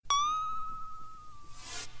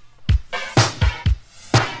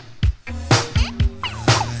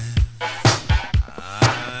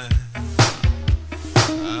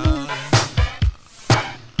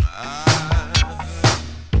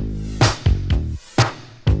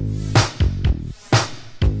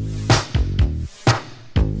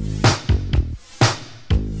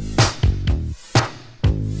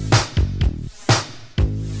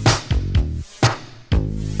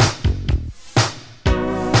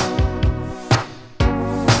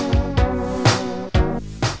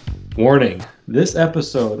Warning, this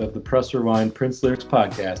episode of the Press Rewind Prince Lyrics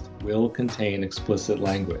podcast will contain explicit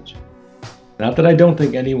language. Not that I don't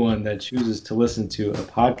think anyone that chooses to listen to a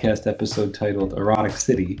podcast episode titled Erotic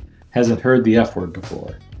City hasn't heard the F word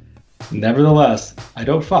before. Nevertheless, I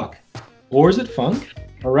don't fuck, or is it funk,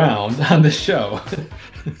 around on this show.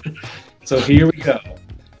 So here we go.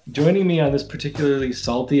 Joining me on this particularly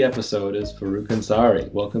salty episode is Farouk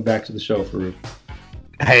Ansari. Welcome back to the show, Farouk.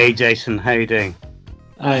 Hey Jason, how you doing?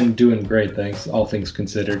 I'm doing great, thanks, all things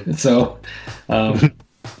considered. So,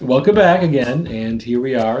 welcome back again, and here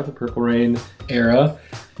we are, the Purple Rain era.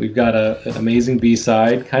 We've got an amazing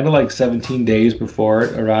B-side, kind of like 17 Days Before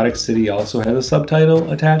It. Erotic City also has a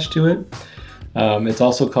subtitle attached to it. It's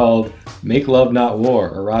also called Make Love Not War,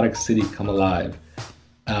 Erotic City Come Alive.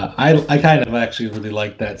 I kind of actually really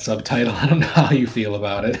like that subtitle. I don't know how you feel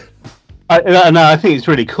about it. I think it's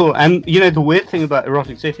really cool. And, you know, the weird thing about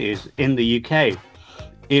Erotic City is in the UK,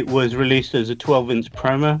 it was released as a 12-inch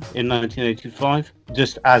promo in 1985,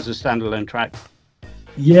 just as a standalone track.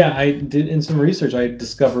 Yeah, I did in some research. I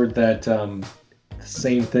discovered that the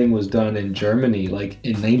same thing was done in Germany. Like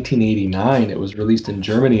in 1989, it was released in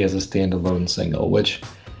Germany as a standalone single, which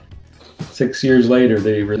 6 years later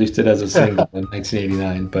they released it as a single in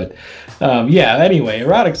 1989. But anyway,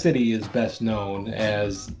 Erotic City is best known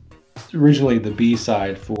as originally the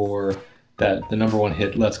B-side for the number one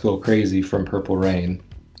hit Let's Go Crazy from Purple Rain.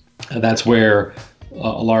 That's where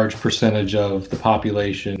a large percentage of the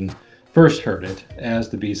population first heard it as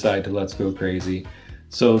the B-side to Let's Go Crazy.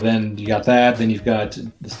 So then you got that, then you've got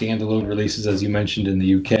the standalone releases, as you mentioned, in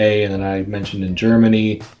the UK, and then I mentioned in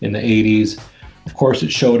Germany in the 80s. Of course,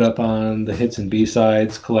 it showed up on the Hits and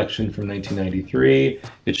B-Sides collection from 1993.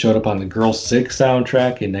 It showed up on the Girl 6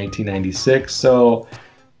 soundtrack in 1996. So,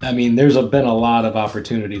 I mean, there's been a lot of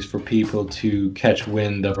opportunities for people to catch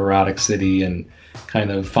wind of Erotic City and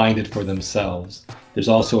kind of find it for themselves. There's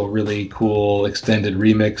also a really cool extended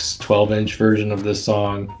remix 12-inch version of this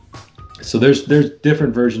song. So there's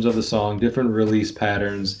different versions of the song, different release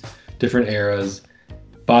patterns, different eras.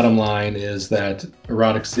 Bottom line is that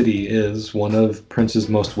Erotic City is one of Prince's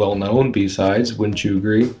most well-known B-sides. Wouldn't you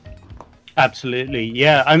agree? Absolutely,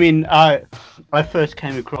 yeah. I mean, I first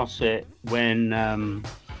came across it when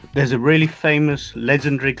there's a really famous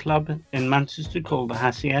legendary club in Manchester called the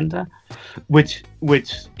Hacienda, which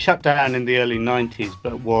shut down in the early 90s,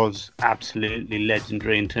 but was absolutely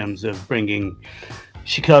legendary in terms of bringing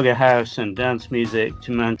Chicago house and dance music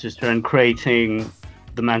to Manchester and creating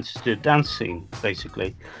the Manchester dance scene,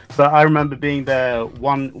 basically. But I remember being there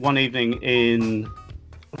one evening in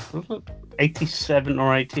 87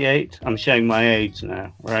 or 88. I'm showing my age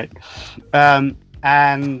now, right?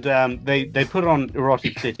 And they put on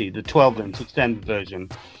Erotic City, the 12-inch extended version,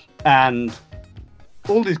 and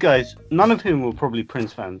all these guys, none of whom were probably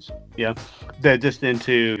Prince fans, yeah, they're just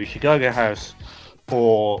into Chicago house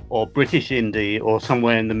or British indie or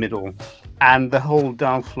somewhere in the middle, and the whole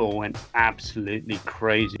dance floor went absolutely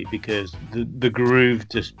crazy because the groove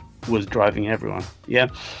just was driving everyone, yeah.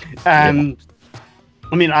 And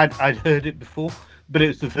I mean, I'd heard it before, but it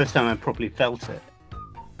was the first time I properly felt it.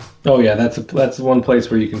 Oh yeah, that's one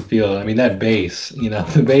place where you can feel it. I mean, that bass,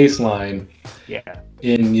 the bass line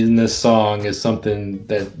in this song is something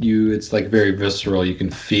that it's like very visceral. You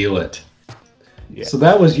can feel it. Yeah. So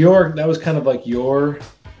that was kind of like your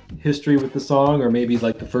history with the song, or maybe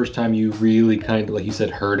like the first time you really kind of, like you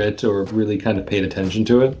said, heard it or really kind of paid attention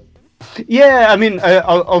to it. Yeah, I mean,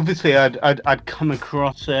 obviously I'd come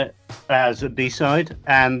across it as a B-side,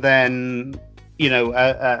 and then, you know,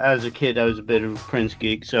 as a kid, I was a bit of a Prince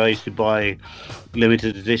geek, so I used to buy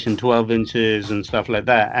limited edition 12 inches and stuff like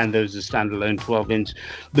that, and there was a standalone 12-inch.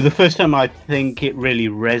 But the first time I think it really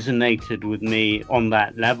resonated with me on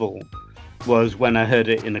that level was when I heard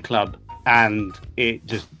it in a club, and it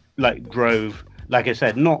just like drove, like I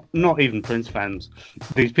said, not even Prince fans.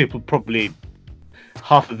 These people, probably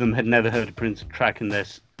half of them had never heard a Prince track in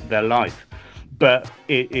their life, but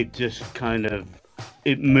it just kind of,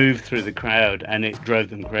 it moved through the crowd and it drove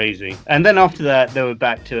them crazy. And then after that, they were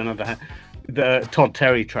back to the Todd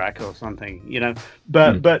Terry track or something, you know.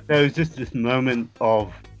 But there was just this moment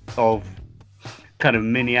of kind of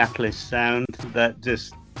Minneapolis sound that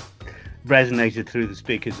just resonated through the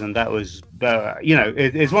speakers, and that was, you know,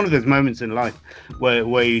 it's one of those moments in life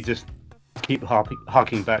where you just keep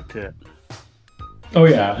harking back to it. Oh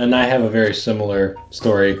yeah, and I have a very similar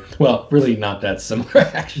story. Well, really not that similar,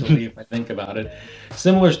 actually, if I think about it.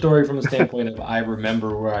 Similar story from the standpoint of I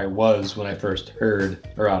remember where I was when I first heard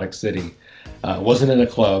Erotic City. Wasn't in a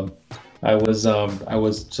club. I was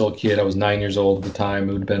still a kid. I was 9 years old at the time.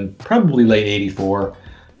 It would have been probably late '84.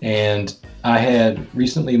 And I had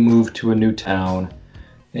recently moved to a new town,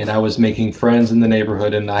 and I was making friends in the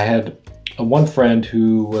neighborhood, and I had one friend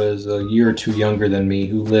who was a year or two younger than me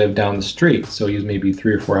who lived down the street. So he was maybe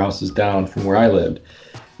 3 or 4 houses down from where I lived.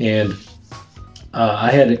 And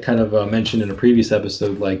I had kind of mentioned in a previous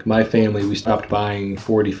episode, like my family, we stopped buying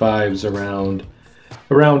 45s around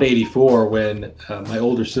 84 when my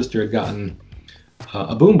older sister had gotten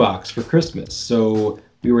a boombox for Christmas. So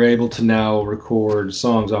we were able to now record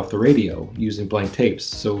songs off the radio using blank tapes.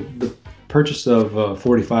 So the purchase of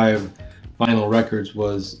 45 vinyl records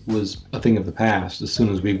was a thing of the past as soon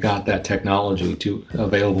as we've got that technology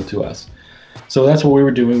available to us. So that's what we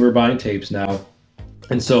were doing. We're buying tapes now.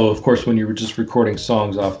 And so, of course, when you were just recording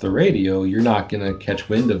songs off the radio, you're not going to catch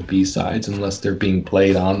wind of B-sides unless they're being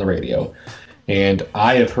played on the radio. And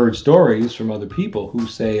I have heard stories from other people who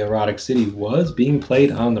say Erotic City was being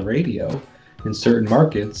played on the radio in certain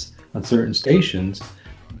markets, on certain stations,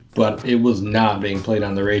 but it was not being played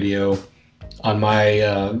on the radio on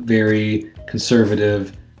my very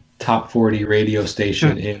conservative top 40 radio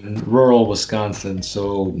station in rural Wisconsin.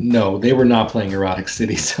 So, no, they were not playing Erotic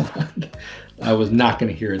City. So I was not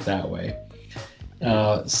going to hear it that way.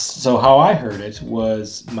 So how I heard it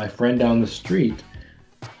was my friend down the street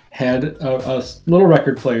had a little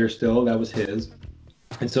record player still, that was his.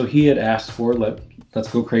 And so he had asked for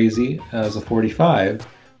Let's Go Crazy as a 45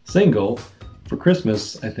 single for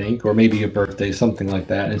Christmas, I think, or maybe a birthday, something like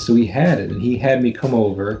that. And so he had it, and he had me come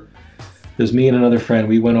over. It was me and another friend.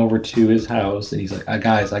 We went over to his house, and he's like,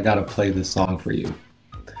 guys, I got to play this song for you.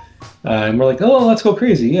 And we're like, oh, Let's Go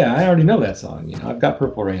Crazy. Yeah, I already know that song. I've got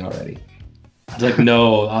Purple Rain already. It's like,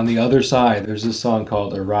 no, on the other side, there's this song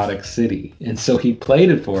called Erotic City. And so he played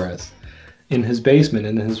it for us in his basement,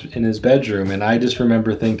 in his bedroom. And I just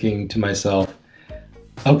remember thinking to myself,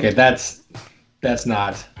 okay, that's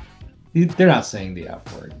not, they're not saying the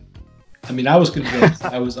F word. I mean, I was convinced,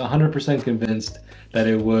 I was 100% convinced that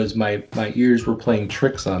it was my ears were playing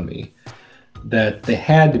tricks on me, that they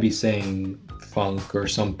had to be saying funk or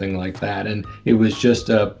something like that, and it was just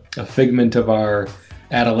a figment of our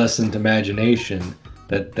adolescent imagination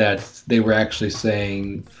that they were actually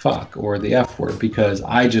saying fuck or the F word, because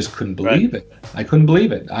I just couldn't believe it. I couldn't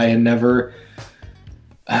believe it. I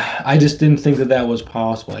just didn't think that was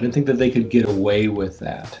possible. I didn't think that they could get away with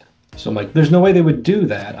that. So I'm like, there's no way they would do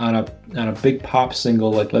that on a big pop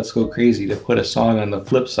single like Let's Go Crazy, to put a song on the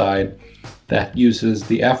flip side that uses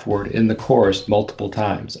the F word in the chorus multiple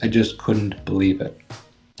times. I just couldn't believe it.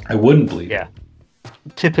 I wouldn't believe it.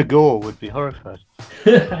 Tipper Gore would be horrified.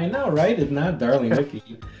 I know, right? It's not Darling Nikki.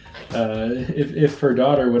 If her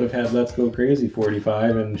daughter would have had Let's Go Crazy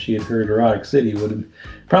 45 and she had heard Erotic City, would have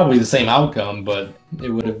probably the same outcome, but it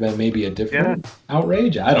would have been maybe a different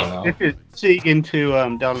outrage. I don't know. If you seek into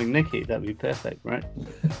Darling Nikki, that'd be perfect, right?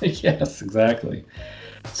 Yes, exactly.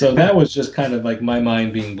 So that was just kind of like my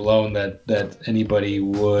mind being blown that anybody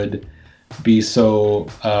would be so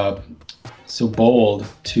bold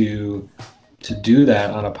to do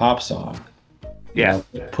that on a pop song. Yeah.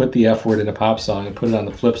 Put the F word in a pop song and put it on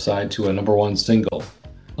the flip side to a #1 single.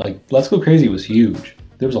 Like, Let's Go Crazy was huge.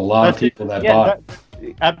 There was a lot of people that bought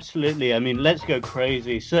it. Absolutely. I mean, Let's Go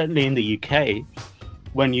Crazy, certainly in the UK,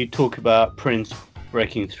 when you talk about Prince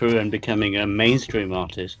breaking through and becoming a mainstream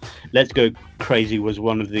artist, Let's Go Crazy was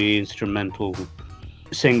one of the instrumental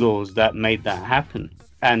singles that made that happen.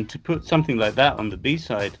 And to put something like that on the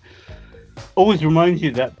B-side always reminds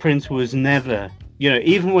you that Prince was never,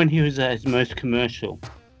 even when he was at his most commercial,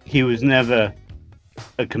 he was never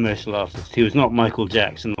a commercial artist. He was not Michael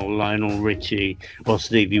Jackson or Lionel Richie or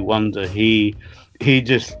Stevie Wonder. He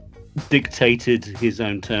just dictated his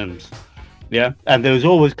own terms. Yeah, and there was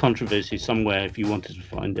always controversy somewhere if you wanted to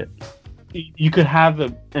find it. You could have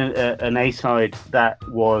an A-side that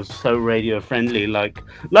was so radio friendly, like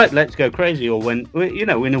Let's Go Crazy, or when in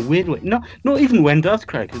a weird way, not even When Doves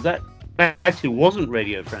Cry, because that actually wasn't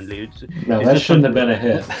radio friendly. That shouldn't have been a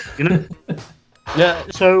hit. Yeah.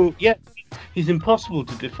 So yeah, he's impossible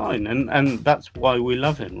to define, and that's why we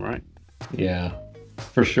love him, right? Yeah,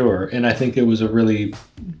 for sure. And I think it was a really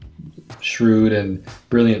shrewd and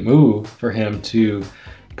brilliant move for him to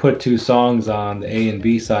put two songs on the A and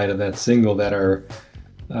B side of that single that are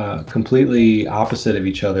completely opposite of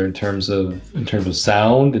each other in terms of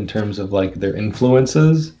sound, in terms of like their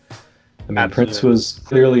influences. I mean, absolutely. Prince was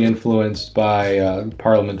clearly influenced by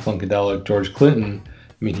Parliament Funkadelic George Clinton.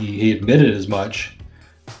 I mean, he admitted as much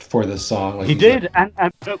for this song. Like he did, and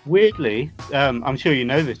weirdly, I'm sure you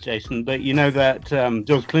know this, Jason, but you know that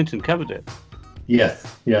George Clinton covered it.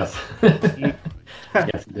 Yes. Yes, he did.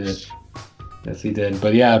 Yes, he did.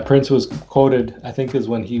 But yeah, Prince was quoted, I think, is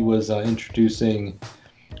when he was introducing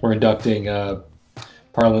were inducting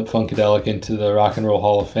Parliament Funkadelic into the Rock and Roll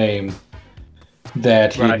Hall of Fame,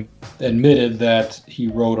 that he admitted that he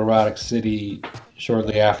wrote Erotic City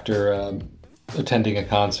shortly after attending a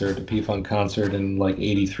concert, a P-Funk concert in like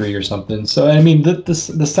 '83 or something. So I mean, the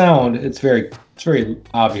sound, it's very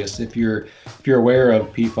obvious if you're aware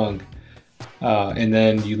of P-Funk, and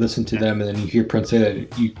then you listen to them, and then you hear Prince say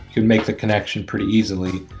that, you can make the connection pretty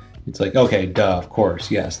easily. It's like, okay, duh, of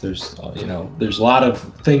course, yes. There's there's a lot of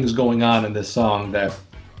things going on in this song that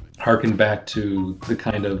harken back to the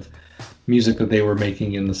kind of music that they were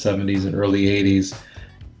making in the '70s and early '80s.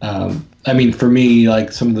 I mean, for me,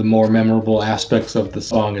 like, some of the more memorable aspects of the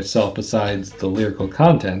song itself, besides the lyrical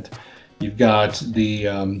content, you've got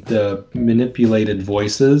the manipulated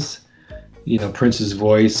voices. Prince's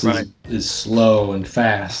voice is slow and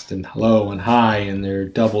fast and low and high, and they're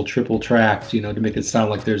double, triple tracked, to make it sound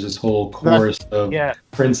like there's this whole chorus of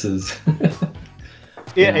Princes.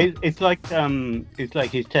 It's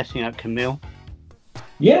like he's testing out Camille.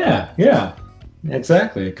 Yeah,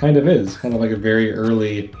 exactly. It kind of is. Kind of like a very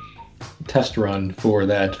early test run for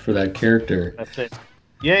that character. That's it.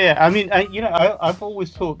 Yeah. I mean, I've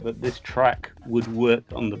always thought that this track would work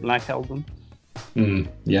on the Black Album.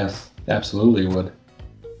 Yes, absolutely would.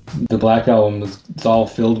 The Black Album is all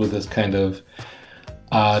filled with this kind of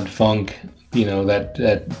odd funk,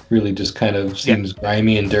 that really just kind of seems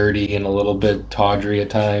grimy and dirty and a little bit tawdry at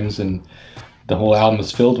times, and the whole album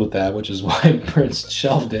is filled with that, which is why Prince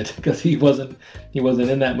shelved it, because he wasn't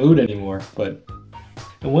in that mood anymore.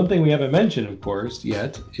 And one thing we haven't mentioned, of course,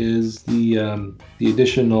 yet is the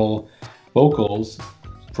additional vocals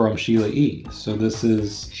from Sheila E. So this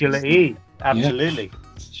is Sheila E. Absolutely.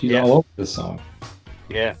 Yeah, she's all over this song.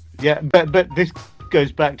 Yeah. But this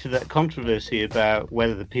goes back to that controversy about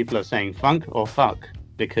whether the people are saying funk or fuck,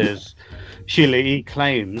 because Sheila E.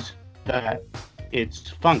 claims that it's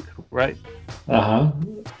funk, right?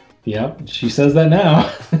 Yeah, she says that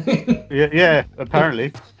now. yeah,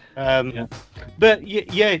 apparently. But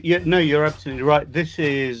no, you're absolutely right. This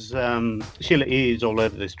is Sheila E. is all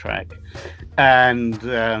over this track, and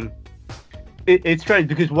it's strange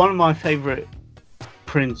because one of my favorite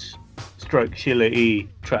Prince / Sheila E.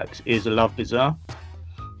 tracks is "A Love Bizarre,"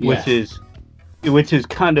 which is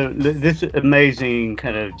kind of this amazing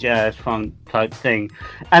kind of jazz funk type thing,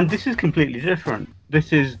 and this is completely different.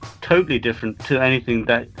 This is totally different to anything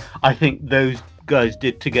that I think those guys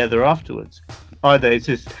did together afterwards. Either it's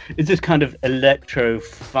this kind of electro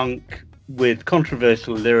funk with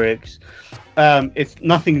controversial lyrics. It's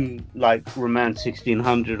nothing like Romance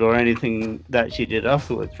 1600 or anything that she did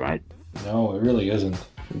afterwards, right? No, it really isn't.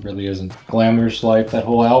 It really isn't. Glamorous Life, that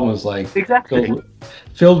whole album is like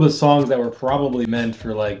filled with songs that were probably meant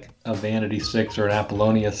for like a Vanity 6 or an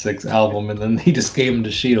Apollonia 6 album, and then he just gave them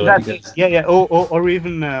to Sheila. Or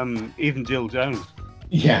even Jill Jones.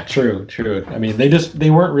 Yeah, true. I mean, they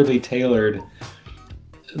weren't really tailored.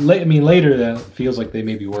 Later that feels like they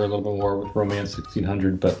maybe were a little bit more with Romance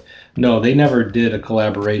 1600, but no, they never did a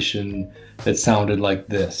collaboration that sounded like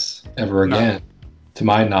this ever again, to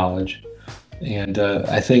my knowledge. And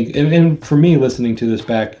I think, and for me, listening to this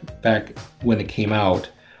back when it came out,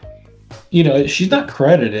 she's not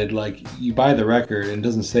credited. Like, you buy the record and it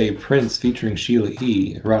doesn't say Prince featuring Sheila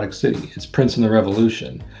E. Erotic City. It's Prince and the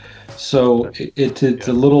Revolution. So it's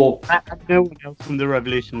a little. No one else from the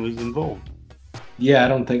Revolution was involved. Yeah, I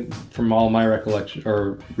don't think, from all my recollection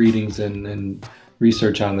or readings and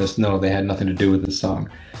research on this, no, they had nothing to do with this song.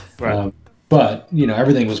 Right. But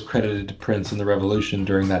everything was credited to Prince and the Revolution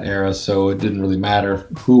during that era, so it didn't really matter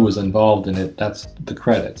who was involved in it. That's the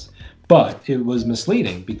credits. But it was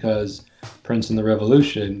misleading because Prince and the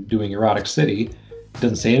Revolution doing Erotic City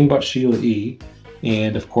doesn't say anything about Sheila E.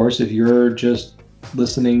 And of course, if you're just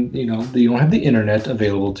listening, you don't have the internet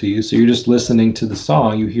available to you, so you're just listening to the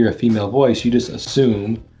song, you hear a female voice, you just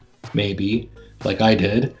assume, maybe, like I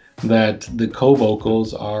did, that the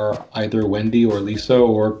co-vocals are either Wendy or Lisa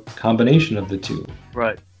or combination of the two.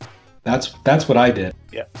 Right. That's what I did.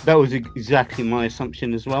 Yeah, that was exactly my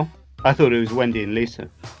assumption as well. I thought it was Wendy and Lisa.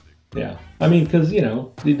 Yeah, I mean, because he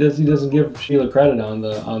doesn't give Sheila credit on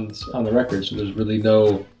the record, so there's really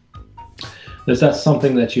no. That's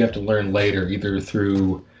something that you have to learn later, either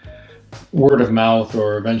through word of mouth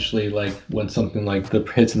or eventually, like when something like the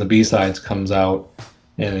hits and the B-sides comes out,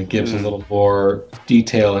 and it gives a little more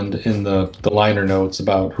detail in the liner notes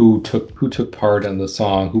about who took part in the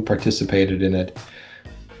song, who participated in it.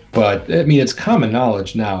 But I mean, it's common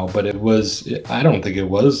knowledge now, but I don't think it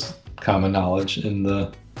was common knowledge in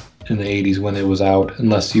the 80s when it was out,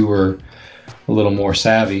 unless you were a little more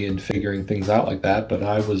savvy in figuring things out like that. But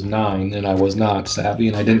I was 9 and I was not savvy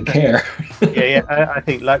and I didn't care. Yeah. I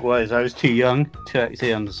think likewise. I was too young to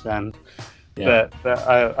actually understand. Yeah.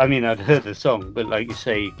 But I mean, I'd heard the song, but like you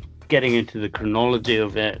say, getting into the chronology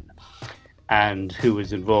of it and who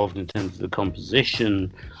was involved in terms of the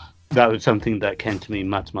composition, that was something that came to me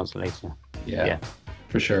much later. Yeah,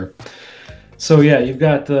 for sure. So yeah, you've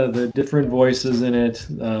got the different voices in it.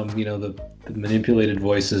 The manipulated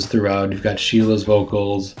voices throughout. You've got Sheila's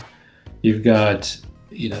vocals. You've got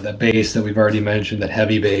that bass that we've already mentioned, that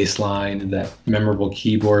heavy bass line, and that memorable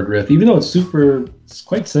keyboard riff. Even though it's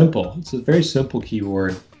quite simple. It's a very simple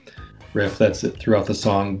keyboard riff that's it throughout the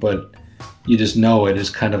song, but you just know it is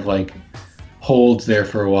kind of like holds there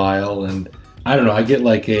for a while. And I don't know, I get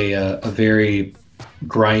like a very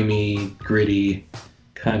grimy, gritty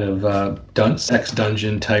kind of sex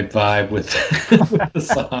dungeon type vibe with the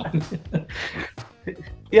song.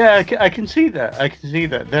 Yeah, I can see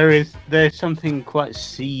that. There's something quite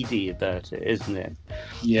seedy about it, isn't it?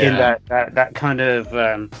 Yeah. In that kind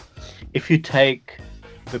of if you take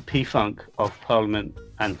the P-Funk of Parliament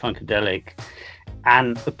and Funkadelic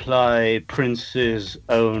and apply Prince's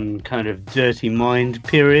own kind of Dirty Mind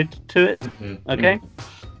period to it, okay?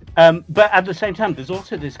 But at the same time, there's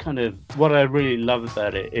also this kind of, what I really love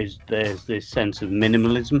about it is there's this sense of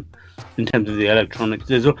minimalism in terms of the electronics.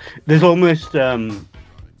 There's almost a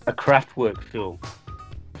Kraftwerk feel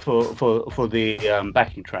for the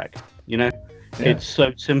backing track, It's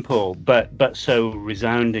so simple, but so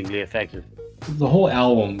resoundingly effective. The whole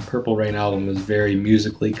album, Purple Rain album, is very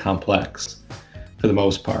musically complex for the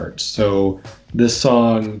most part. So this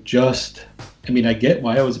song I get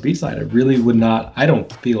why it was a B-side. It really would not, I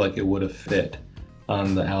don't feel like it would have fit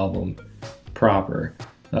on the album proper.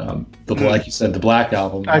 Like you said, the Black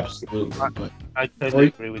Album, absolutely. I totally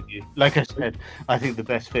agree with you. Like I said, I think the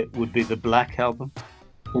best fit would be the Black Album.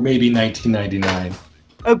 Or maybe 1999.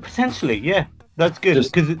 Oh, potentially, yeah. That's good,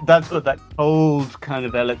 because that's got that cold kind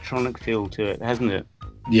of electronic feel to it, hasn't it?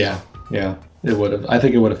 Yeah, it would have. I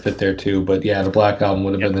think it would have fit there too, but yeah, the Black Album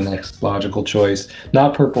would have been the next logical choice.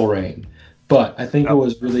 Not Purple Rain. But I think it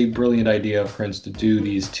was really brilliant idea of Prince to do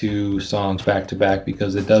these two songs back to back,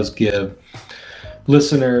 because it does give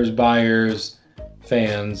listeners, buyers,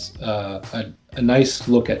 fans a nice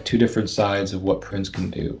look at two different sides of what Prince can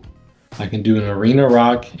do. I can do an arena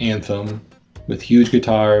rock anthem with huge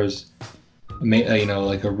guitars,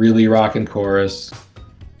 like a really rockin' chorus,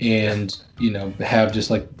 and have just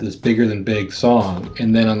like this bigger than big song.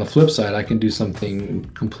 And then on the flip side, I can do something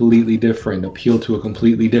completely different, appeal to a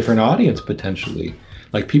completely different audience potentially,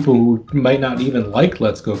 like people who might not even like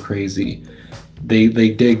Let's Go Crazy. They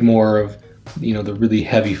dig more of the really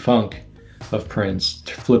heavy funk of Prince,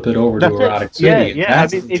 to flip it over to Erotic City.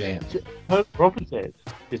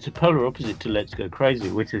 It's a polar opposite to Let's Go Crazy,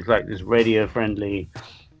 which is like this radio friendly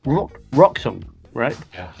rock song, right?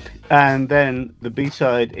 Yeah. And then the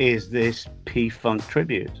B-side is this P-Funk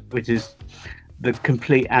tribute, which is the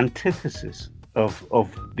complete antithesis of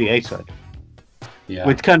the A-side. Yeah.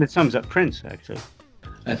 Which kind of sums up Prince, actually.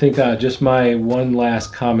 I think just my one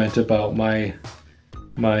last comment about my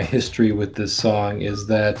history with this song is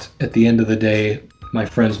that at the end of the day, my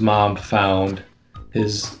friend's mom found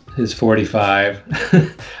his 45.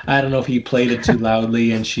 I don't know if he played it too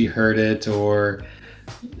loudly and she heard it, or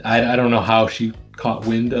I don't know how she caught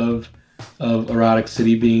wind of Erotic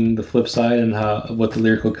City being the flip side and what the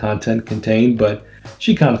lyrical content contained, but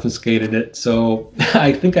she confiscated it. So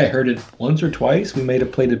I think I heard it once or twice. We may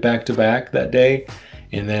have played it back to back that day,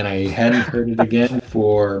 and then I hadn't heard it again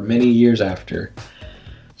for many years after.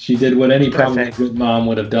 She did what any probably good mom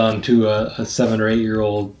would have done to a 7 or 8 year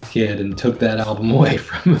old kid, and took that album away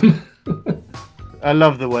from him. I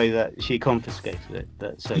love the way that she confiscated it.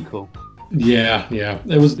 That's so cool. Yeah.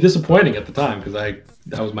 It was disappointing at the time, because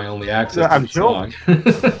that was my only access to the song.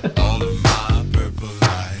 All of my purple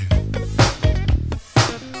life,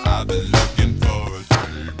 I've been looking for a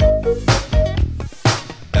dream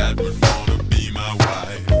that would wanna be my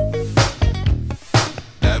wife.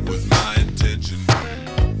 That was my intention.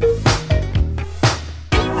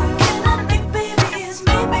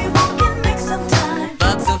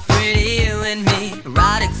 Fuck so pretty, you and me.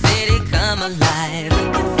 Erotic City, come alive.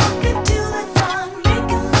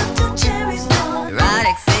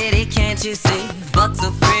 Erotic City, can't you see? Fuck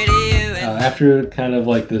so pretty, you and me. After kind of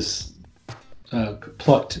like this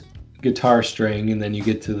plucked guitar string, and then you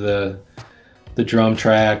get to the drum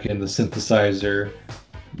track and the synthesizer,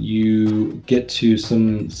 you get to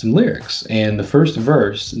some lyrics. And the first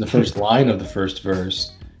verse, and the first line of the first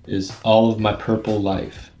verse, is all of my purple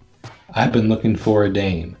life, I've been looking for a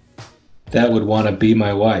dame that would want to be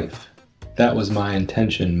my wife. that was my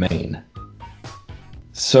intention, Maine.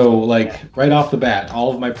 So, like, right off the bat,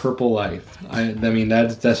 all of my purple life. I mean,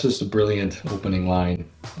 that's just a brilliant opening line.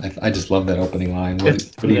 I just love that opening line.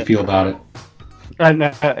 What do you feel about it? And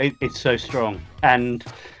it's so strong, and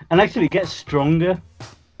actually it gets stronger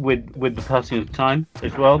with the passing of time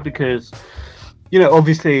as well, because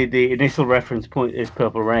obviously the initial reference point is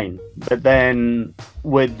Purple Rain, but then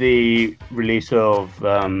with the release of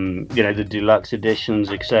the deluxe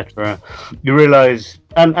editions, etc., you realize,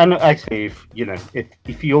 and actually,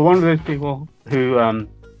 if you're one of those people who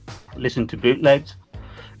listen to bootlegs,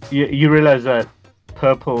 you realize that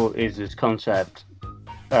purple is this concept.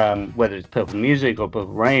 Whether it's purple music or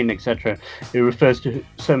purple rain, etc., it refers to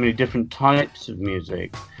so many different types of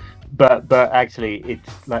music, but actually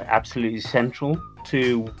it's like absolutely central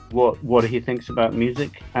to what he thinks about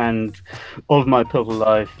music. And All of My Purple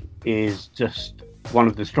Life is just one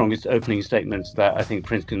of the strongest opening statements that I think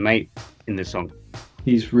Prince can make in this song.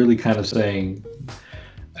 He's really kind of saying,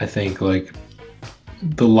 I think, like,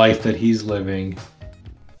 the life that he's living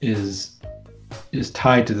is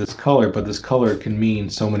tied to this color, but this color can mean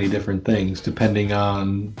so many different things depending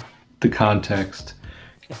on the context.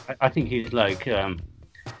 I think he's like,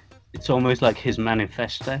 it's almost like his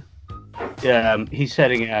manifesto. He's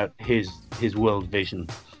setting out his world vision,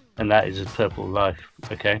 and that is his purple life.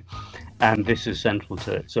 Okay, and this is central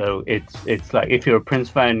to it. So it's like, if you're a Prince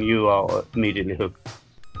fan, you are immediately hooked.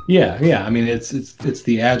 Yeah. I mean, it's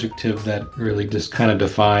the adjective that really just kind of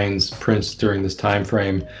defines Prince during this time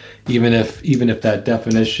frame, even if that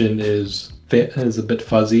definition is a bit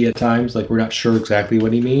fuzzy at times. Like, we're not sure exactly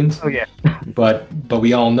what he means. Oh yeah. But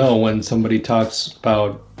we all know when somebody talks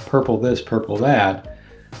about purple this, purple that,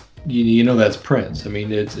 you know that's Prince. I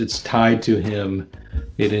mean, it's tied to him.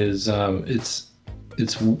 It is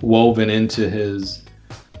it's woven into his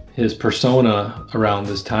persona around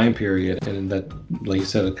this time period, and that, like you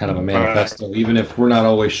said, kind of a manifesto. Right. Even if we're not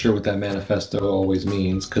always sure what that manifesto always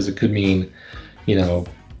means, because it could mean,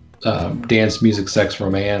 dance, music, sex,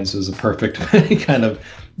 romance is a perfect kind of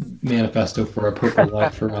manifesto for a purple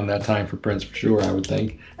life around that time for Prince, for sure, I would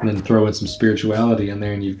think. And then throw in some spirituality in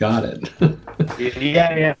there, and you've got it.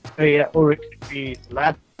 Yeah. Or it could be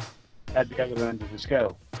lad at the other end of the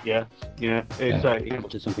scale. Yeah, it's like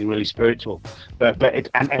something really spiritual, but it's,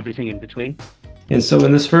 and everything in between. And so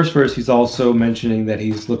in this first verse, he's also mentioning that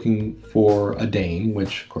he's looking for a dame,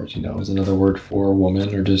 which of course is another word for a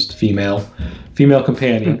woman, or just female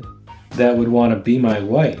companion that would want to be my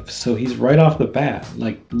wife. So he's right off the bat,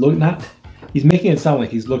 he's making it sound like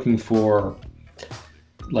he's looking for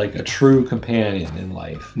like a true companion in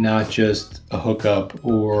life, not just a hookup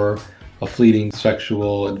or a fleeting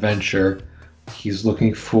sexual adventure. He's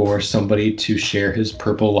looking for somebody to share his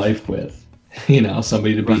purple life with,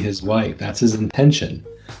 somebody to be his wife. That's his intention.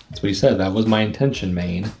 That's what he said. That was my intention,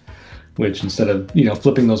 Maine. Which, instead of,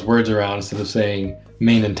 flipping those words around, instead of saying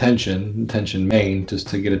main intention Maine, just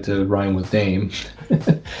to get it to rhyme with dame.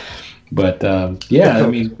 But I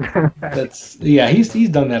mean, he's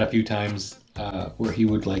done that a few times, where he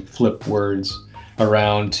would like flip words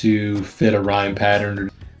around to fit a rhyme pattern.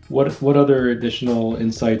 What other additional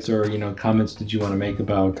insights or comments did you want to make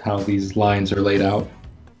about how these lines are laid out?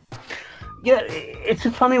 Yeah, it's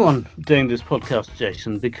a funny one doing this podcast,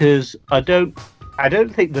 Jason, because I don't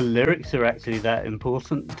think the lyrics are actually that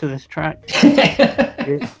important to this track.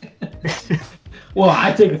 Well,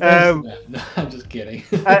 I take offense to that. No, I'm just kidding.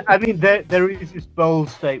 I mean, there is this bold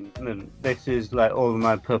statement. This is like All of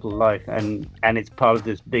My Purple Life, and it's part of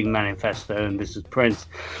this big manifesto. And this is Prince,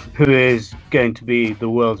 who is going to be the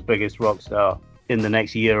world's biggest rock star in the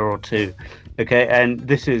next year or two. Okay, and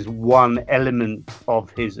this is one element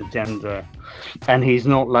of his agenda. And he's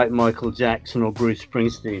not like Michael Jackson or Bruce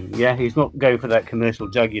Springsteen. Yeah, he's not going for that commercial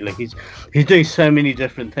jugular. He's doing so many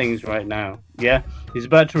different things right now. Yeah, he's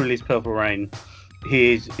about to release Purple Rain.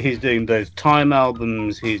 He's doing those Time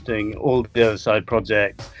albums. He's doing all the other side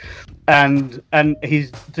projects, and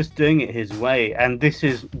he's just doing it his way. And this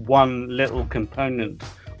is one little component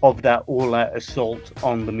of that all-out assault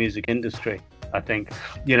on the music industry, I think.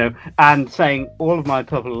 And saying All of My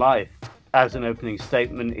Purple Life as an opening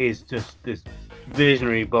statement is just this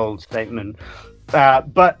visionary, bold statement.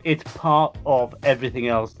 But it's part of everything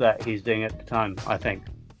else that he's doing at the time, I think.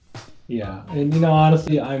 Yeah, and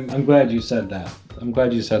honestly, I'm glad you said that. I'm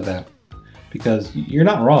glad you said that, because you're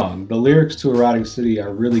not wrong. The lyrics to Erotic City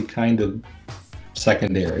are really kind of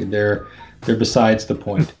secondary. They're besides the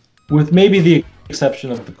point, with maybe the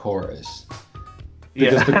exception of the chorus,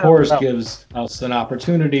 because the chorus gives us an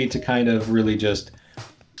opportunity to kind of really just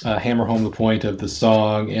hammer home the point of the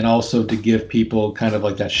song, and also to give people kind of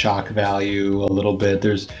like that shock value a little bit.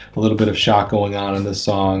 There's a little bit of shock going on in this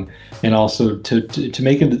song, and also to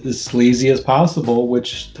make it as sleazy as possible,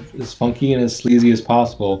 which is funky and as sleazy as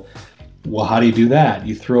possible. Well, how do you do that?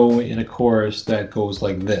 You throw in a chorus that goes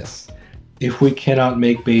like this: "If we cannot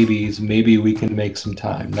make babies, maybe we can make some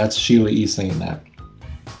time." That's Sheila E. singing that.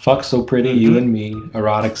 "Fuck so pretty, you and me,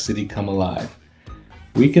 erotic city come alive.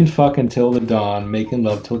 We can fuck until the dawn, making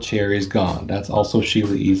love till cherry's gone." That's also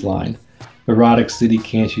Sheila E.'s line. "Erotic city,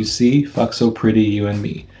 can't you see? Fuck so pretty, you and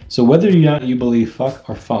me." So whether or not you believe fuck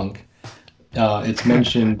or funk, it's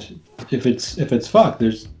mentioned. If it's fuck,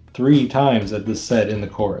 there's 3 times that this said in the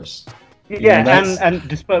chorus. Yeah, and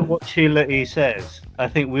despite what Sheila E. says, I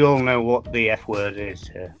think we all know what the F word is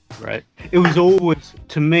here, right? It was always,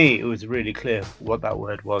 to me, it was really clear what that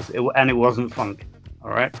word was, and it wasn't funk,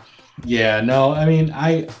 all right? Yeah, no, I mean,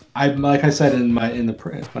 I like I said in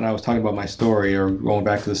the when I was talking about my story, or going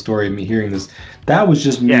back to the story of me hearing this, that was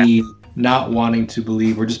just me not wanting to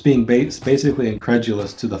believe, or just being basically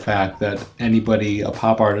incredulous to the fact that anybody, a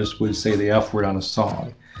pop artist, would say the F word on a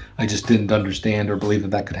song. I just didn't understand or believe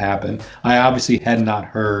that could happen. I obviously had not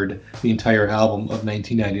heard the entire album of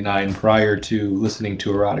 1999 prior to listening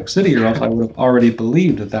to Erotic City, or else I would have already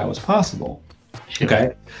believed that was possible.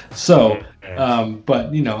 Okay, so,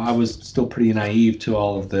 but I was still pretty naive to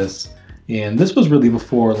all of this, and this was really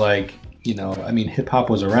before, like, I mean, hip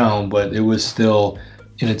hop was around, but it was still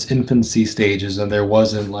in its infancy stages, and there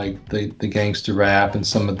wasn't like the gangster rap and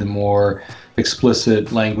some of the more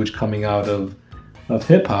explicit language coming out of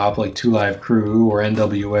hip hop, like 2 Live Crew or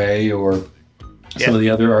NWA or some of the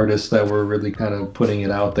other artists that were really kind of putting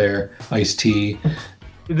it out there, Ice-T.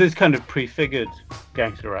 This kind of prefigured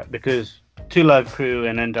gangster rap, because 2 Live Crew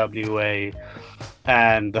and NWA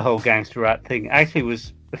and the whole gangster rap thing actually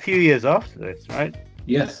was a few years after this, right?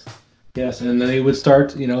 Yes, and they would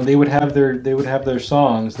start. They would have their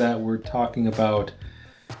songs that were talking about,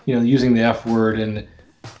 using the F word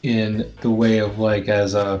in the way of like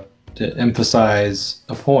to emphasize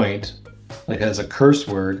a point, like as a curse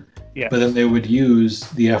word. Yeah. But then they would use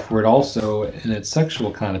the F word also in its sexual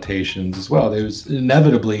connotations as well. There was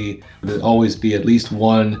inevitably would always be at least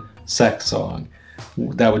one sex song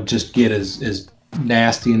that would just get as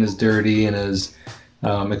nasty and as dirty and as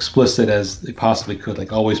explicit as they possibly could,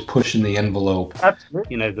 like always pushing the envelope.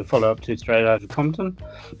 Absolutely. The follow-up to Straight Outta Compton,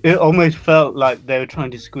 it almost felt like they were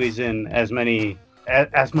trying to squeeze in as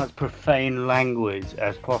much profane language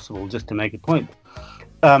as possible just to make a point.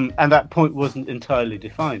 And that point wasn't entirely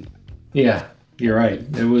defined. Yeah, you're right.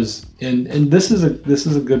 It was, and this is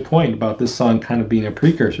a good point about this song kind of being a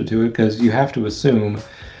precursor to it, because you have to assume.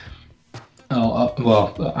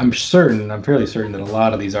 I'm fairly certain that a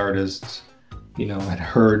lot of these artists, had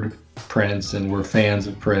heard Prince and were fans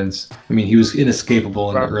of Prince. I mean, he was inescapable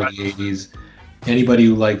in the early '80s. Anybody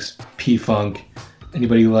who likes P-Funk,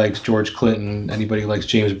 anybody who likes George Clinton, anybody who likes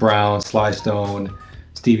James Brown, Sly Stone,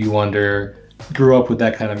 Stevie Wonder, grew up with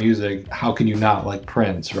that kind of music. How can you not like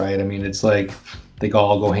Prince, right? I mean, it's like they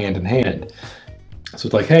all go hand in hand. So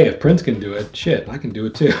it's like, hey, if Prince can do it, shit, I can do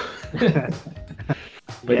it too.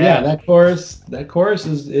 But yeah, that chorus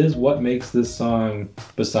is what makes this song,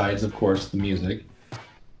 besides of course the music,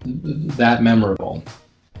 that memorable.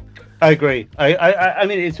 I agree. I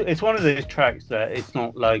mean, it's one of those tracks that it's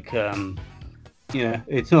not like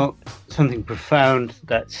it's not something profound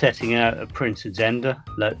that's setting out a Prince agenda,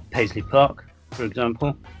 like Paisley Park, for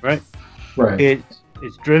example, right? Right.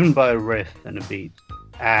 It's driven by a riff and a beat,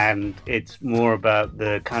 and it's more about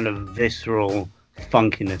the kind of visceral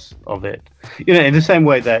funkiness of it. In the same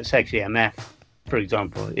way that Sexy MF, for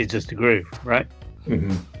example, is just a groove, right?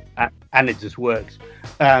 Mm-hmm. And it just works.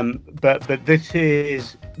 But this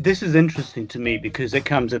is interesting to me because it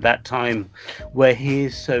comes at that time where he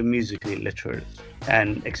is so musically literate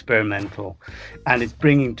and experimental, and it's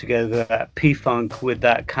bringing together that P-Funk with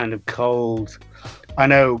that kind of cold. I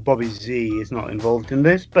know Bobby Z is not involved in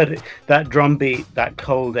this, but that drum beat, that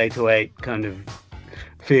cold 808 kind of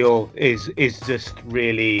feel is just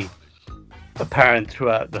really apparent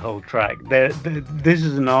throughout the whole track. This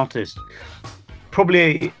is an artist,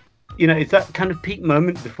 probably, it's that kind of peak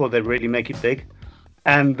moment before they really make it big,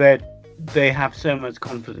 and that they have so much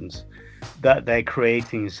confidence that they're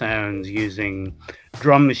creating sounds using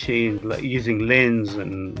drum machines, like using Lins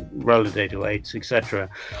and roller 808s, etc.,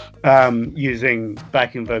 using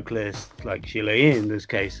backing vocalists like Sheila E. in this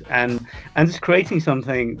case, and just creating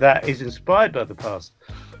something that is inspired by the past,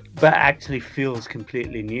 but actually feels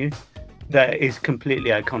completely new, that is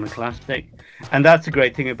completely iconoclastic. And that's the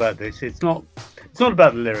great thing about this. It's not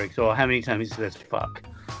about the lyrics or how many times it says fuck,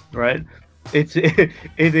 right? it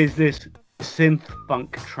is this synth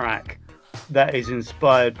funk track that is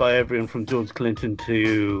inspired by everyone from George Clinton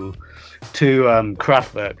to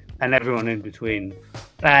Kraftwerk and everyone in between,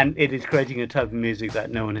 and it is creating a type of music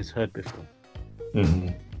that no one has heard before. Mm-hmm.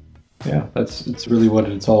 Yeah, it's really what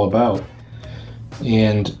it's all about.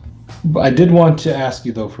 And I did want to ask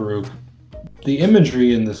you though, Farouk, the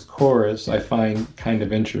imagery in this chorus I find kind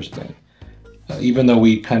of interesting. Even though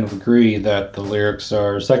we kind of agree that the lyrics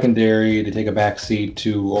are secondary, to take a backseat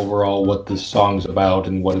to overall what the song's about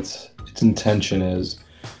and what its intention is.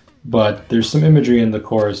 But there's some imagery in the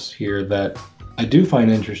chorus here that I do find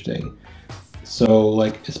interesting. So,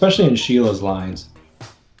 like, especially in Sheila's lines,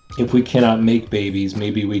 if we cannot make babies,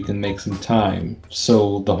 maybe we can make some time.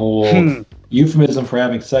 So the whole euphemism for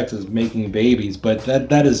having sex is making babies, but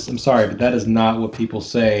that is, I'm sorry, but that is not what people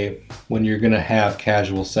say when you're going to have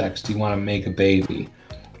casual sex. Do you want to make a baby?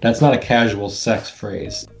 That's not a casual sex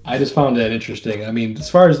phrase. I just found that interesting. I mean, as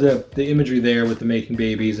far as the imagery there with the making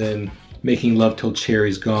babies and making love till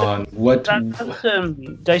cherry's gone,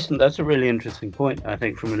 Jason, that's a really interesting point, I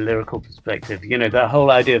think, from a lyrical perspective. You know, that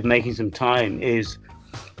whole idea of making some time is,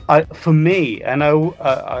 for me, and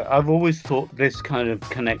I've always thought this kind of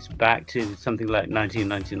connects back to something like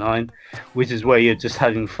 1999, which is where you're just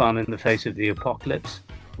having fun in the face of the apocalypse,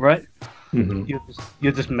 right? Mm-hmm.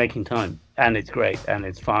 You're just making time, and it's great, and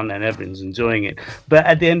it's fun, and everyone's enjoying it. But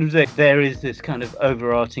at the end of the day, there is this kind of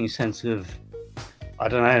overarching sense of, I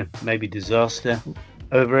don't know, maybe disaster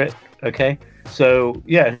over it. Okay, so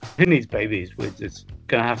yeah, who needs babies? We're just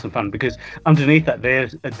gonna have some fun, because underneath that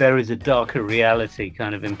there is a darker reality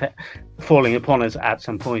kind of falling upon us at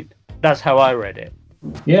some point. That's how I read it.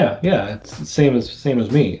 Yeah, it's the same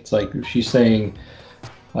as me. It's like she's saying,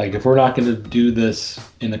 like, if we're not going to do this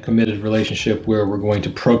in a committed relationship where we're going to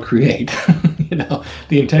procreate, you know,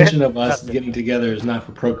 the intention of us getting together is not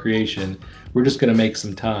for procreation. We're just going to make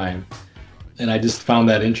some time. And I just found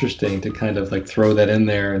that interesting to kind of like throw that in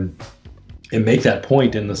there and make that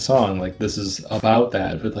point in the song. Like, this is about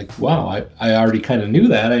that. But like, wow, I already kind of knew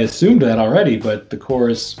that. I assumed that already, but the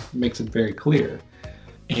chorus makes it very clear.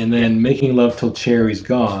 And then making love till cherry's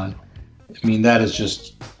gone. I mean, that is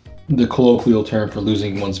just the colloquial term for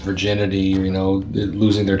losing one's virginity, you know,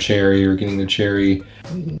 losing their cherry or getting their cherry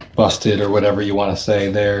busted or whatever you want to say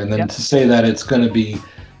there. And then to say that it's going to be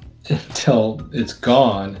until it's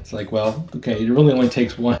gone, it's like, well, okay, it really only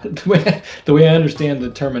takes one. The way I understand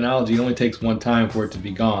the terminology, it only takes one time for it to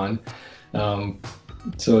be gone.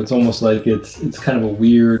 So it's almost like it's kind of a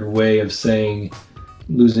weird way of saying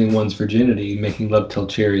losing one's virginity, making love till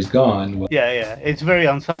cherry's gone. Well, yeah, it's very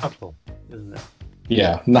unsubtle, isn't it?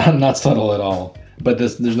 Yeah, not subtle at all. But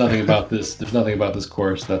there's nothing about this. There's nothing about this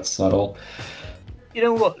chorus that's subtle. You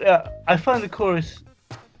know what? I find the chorus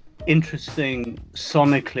interesting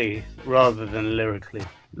sonically rather than lyrically,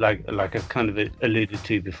 like I've kind of alluded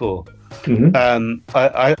to before. Mm-hmm.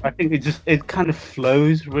 I think it kind of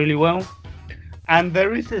flows really well, and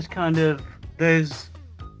there is this kind of there's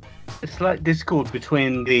a slight discord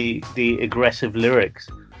between the aggressive lyrics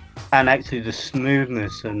and actually the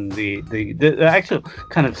smoothness and the actual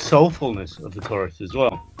kind of soulfulness of the chorus as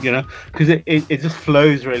well, you know, because it just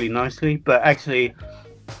flows really nicely, but actually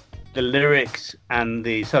the lyrics and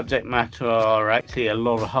the subject matter are actually a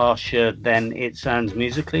lot harsher than it sounds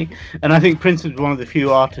musically, and I think Prince is one of the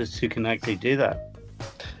few artists who can actually do that.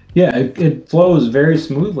 Yeah, it flows very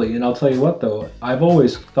smoothly, and I'll tell you what though, I've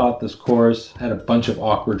always thought this chorus had a bunch of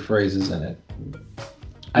awkward phrases in it.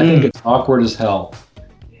 I think it's awkward as hell.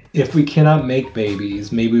 If we cannot make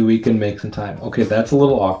babies, maybe we can make some time. Okay, that's a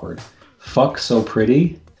little awkward. Fuck so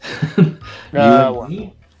pretty.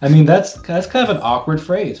 I mean, that's kind of an awkward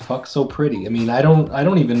phrase. Fuck so pretty. I mean, I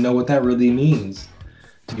don't even know what that really means,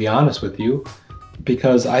 to be honest with you,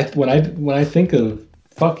 because when I think of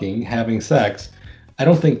fucking, having sex, I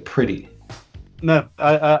don't think pretty. No,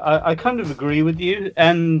 I kind of agree with you,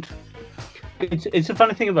 and it's a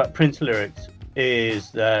funny thing about Prince lyrics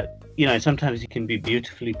is that, you know, sometimes he can be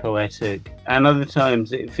beautifully poetic, and other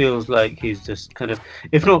times it feels like he's just kind of,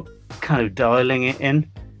 if not kind of dialing it in,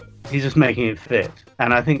 he's just making it fit.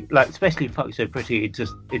 And I think, like, especially Fuck So Pretty, it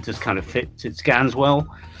just kind of fits, it scans well.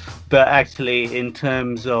 But actually, in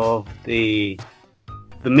terms of the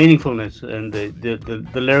meaningfulness and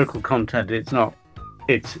the lyrical content, it's not.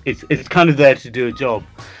 It's kind of there to do a job.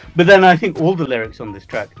 But then I think all the lyrics on this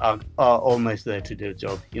track are almost there to do a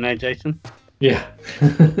job. You know, Jason? Yeah.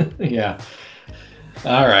 Yeah.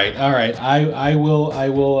 All right. I will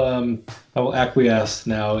acquiesce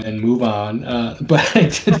now and move on. But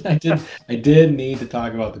I did need to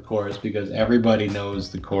talk about the chorus because everybody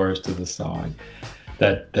knows the chorus to the song.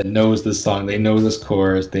 that knows this song. They know this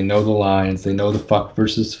chorus. They know the lines. They know the fuck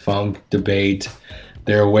versus funk debate.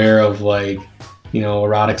 They're aware of like,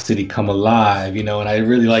 Erotic City Come Alive, and I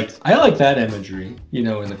like that imagery, in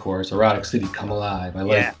the chorus. Erotic City Come Alive.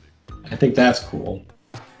 I think that's cool.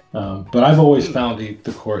 But I've always found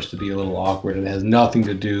the chorus to be a little awkward. It has nothing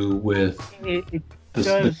to do with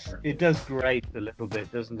it does grate a little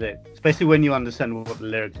bit, doesn't it? Especially when you understand what the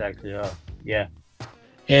lyrics actually are. Yeah.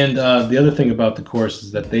 And the other thing about the chorus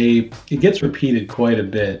is that it gets repeated quite a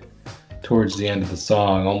bit towards the end of the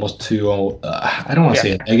song, almost to I don't want to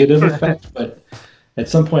say a negative effect, but at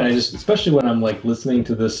some point especially when I'm like listening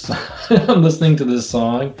to this I'm listening to this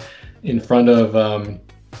song in front of I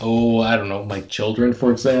don't know, my children,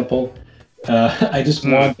 for example, I just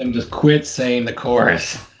want them to quit saying the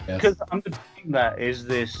chorus. Because underneath that is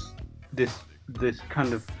this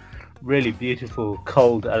kind of really beautiful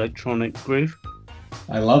cold electronic groove.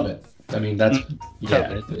 I love it. I mean,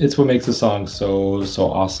 it's what makes the song so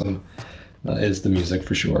awesome. Is the music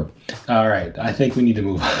for sure. All right, I think we need to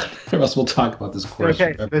move on, or else we'll talk about this chorus.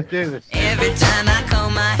 Okay, let's do this. Every time I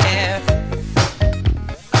comb my hair,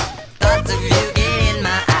 thoughts of you get in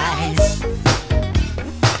my eyes.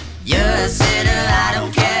 You're a sinner, I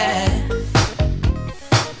don't care.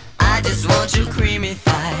 I just want your creamy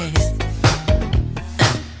thighs.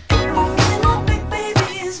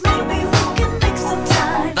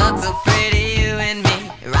 Fuck so pretty, you and me.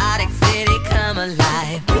 Erotic City, come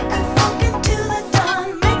alive.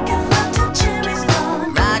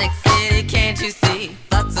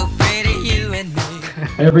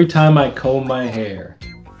 Every time I comb my hair,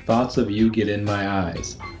 thoughts of you get in my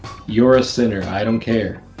eyes. You're a sinner, I don't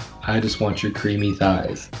care. I just want your creamy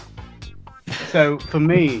thighs. So for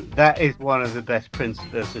me, that is one of the best Prince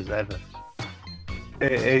verses ever.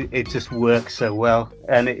 It just works so well,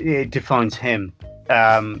 and it defines him.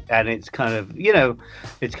 And it's kind of,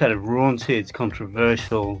 it's kind of raunchy, it's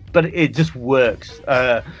controversial, but it just works.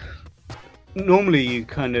 Normally you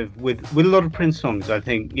kind of, with a lot of Prince songs, I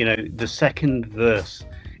think, the second verse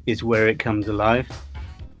is where it comes alive.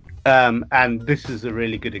 And this is a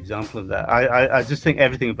really good example of that. I just think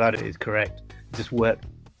everything about it is correct. It just worked.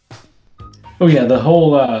 Oh yeah, the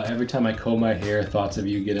whole every time I comb my hair, thoughts of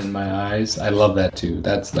you get in my eyes. I love that too.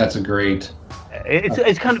 That's a great.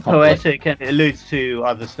 It's kind of poetic, and it alludes to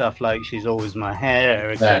other stuff like "she's always my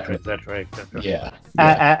hair," etc., etc., etc. Yeah.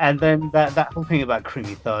 And then that whole thing about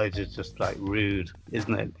creamy thighs is just like rude,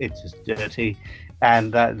 isn't it? It's just dirty,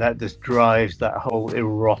 and that just drives that whole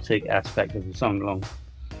erotic aspect of the song along.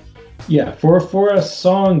 Yeah, for a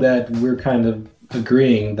song that we're kind of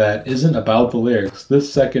agreeing that isn't about the lyrics,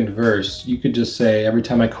 this second verse, you could just say, every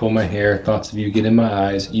time I comb my hair, thoughts of you get in my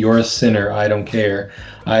eyes. You're a sinner, I don't care.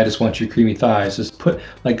 I just want your creamy thighs. Just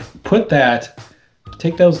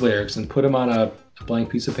take those lyrics and put them on a blank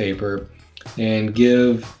piece of paper and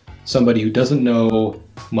give somebody who doesn't know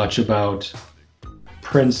much about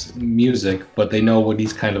Prince music, but they know what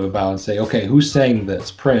he's kind of about, and say, okay, who sang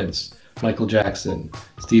this? Prince, Michael Jackson,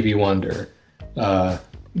 Stevie Wonder,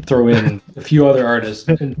 throw in a few other artists.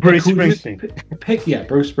 And Bruce Springsteen.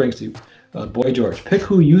 Bruce Springsteen, Boy George. Pick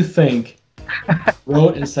who you think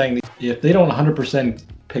wrote and sang. If they don't 100%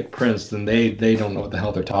 pick Prince, then they don't know what the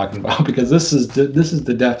hell they're talking about, because this is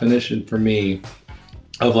the definition for me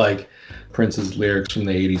of like Prince's lyrics from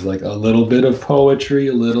the 80s, like a little bit of poetry,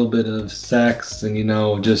 a little bit of sex,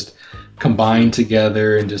 and just combined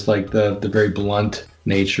together, and just like the very blunt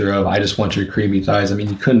nature of I just want your creamy thighs. I mean,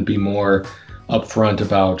 you couldn't be more upfront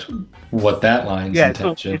about what that line's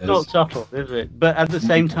intention is. It's not subtle, is it? But at the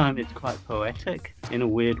same time, it's quite poetic in a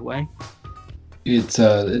weird way. It's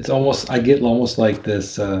almost, I get almost like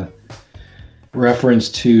this reference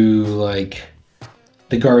to like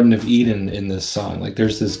the Garden of Eden in this song. Like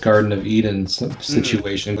there's this Garden of Eden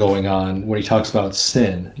situation going on when he talks about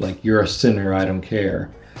sin. Like, you're a sinner, I don't care.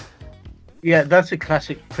 Yeah, that's a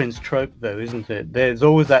classic Prince trope, though, isn't it? There's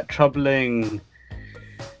always that troubling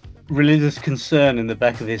religious concern in the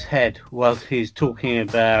back of his head whilst he's talking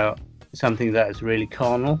about something that is really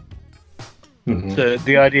carnal. Mm-hmm. So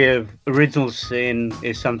the idea of original sin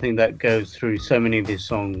is something that goes through so many of his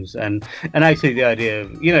songs, and actually the idea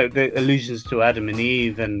of the allusions to Adam and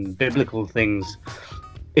Eve and biblical things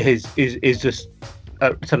is just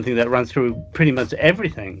something that runs through pretty much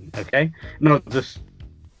everything. Okay, not just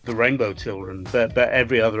the Rainbow Children, but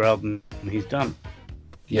every other album he's done.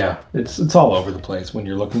 Yeah, it's all over the place when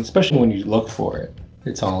you're looking, especially when you look for it.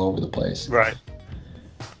 It's all over the place. Right.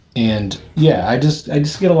 And yeah, I just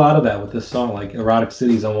get a lot of that with this song. Like, Erotic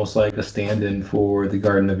City is almost like a stand-in for the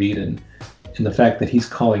Garden of Eden, and the fact that he's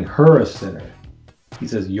calling her a sinner. He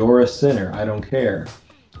says, "You're a sinner, I don't care."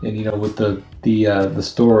 And with the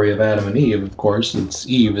story of Adam and Eve, of course, it's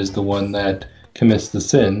Eve is the one that commits the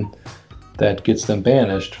sin that gets them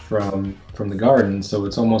banished from the garden. So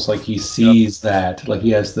it's almost like he sees that, like he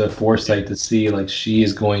has the foresight to see, like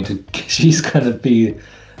she's gonna be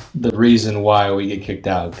the reason why we get kicked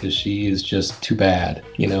out, because she is just too bad,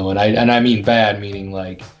 and I mean bad meaning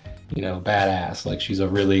like, badass, like she's a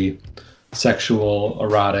really sexual,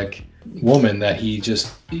 erotic woman that he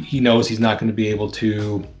knows he's not going to be able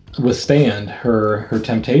to withstand her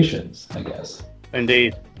temptations, I guess.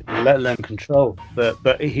 Indeed. Let alone control,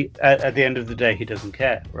 but he at the end of the day he doesn't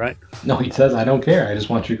care, right? No, he says, I don't care, I just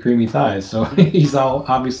want your creamy thighs. So he's all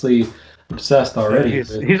obviously obsessed already.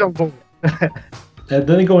 He's on board. And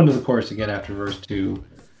then they go into the chorus again after verse 2.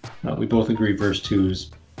 We both agree verse 2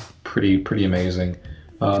 is pretty amazing.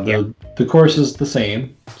 The chorus is the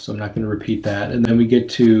same, so I'm not going to repeat that. And then we get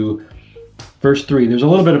to verse 3. There's a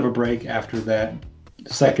little bit of a break after that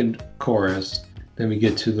second chorus. Then we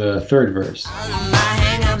get to the third verse. All of my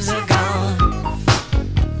hang-ups are gone.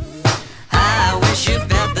 I wish you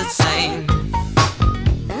felt the same.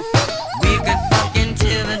 We could fuck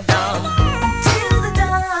until the dawn.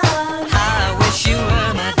 I wish you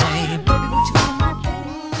were my dame.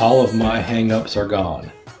 All of my hang-ups are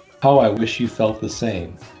gone. How I wish you felt the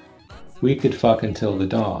same. We could fuck until the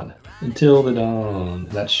dawn. Until the dawn.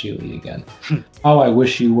 That's Sheely again. How I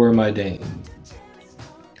wish you were my dame.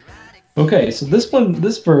 Okay, so this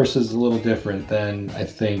verse is a little different than, I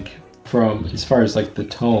think, from as far as like the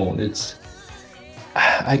tone. It's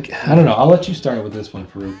I don't know. I'll let you start with this one,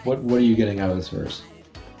 Farouk. What are you getting out of this verse?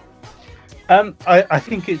 I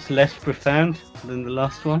think it's less profound than the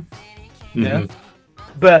last one. Mm-hmm. Yeah.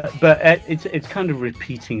 But it's kind of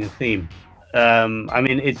repeating a theme. I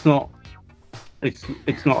mean, it's not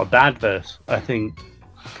a bad verse. I think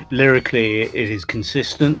lyrically it is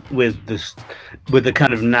consistent with the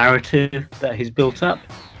kind of narrative that he's built up.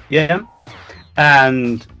 Yeah.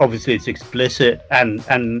 And obviously it's explicit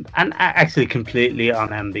and actually completely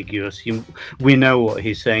unambiguous. We know what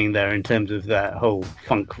he's saying there in terms of that whole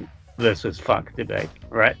funk versus fuck debate,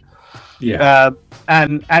 right? Yeah.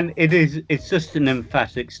 And it's just an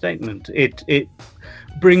emphatic statement. It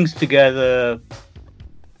brings together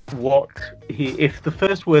if the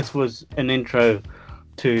first verse was an intro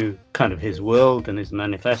to kind of his world and his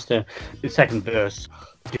manifesto, the second verse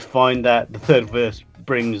defined that, the third verse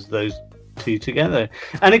brings those two together,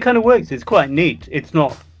 and it kind of works. It's quite neat. It's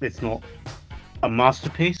not a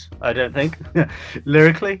masterpiece, I don't think,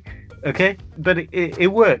 lyrically, okay, but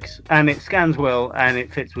it works and it scans well and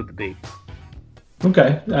it fits with the beat.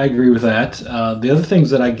 Okay, I agree with that. The other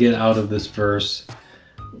things that I get out of this verse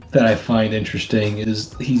that I find interesting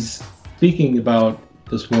is he's speaking about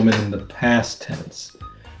this woman in the past tense,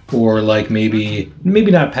 or like maybe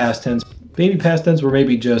not past tense, maybe past tense, or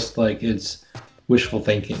maybe just like it's wishful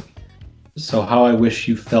thinking. So how I wish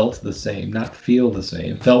you felt the same, not feel the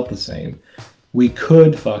same, felt the same. We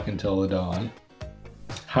could fuck until the dawn.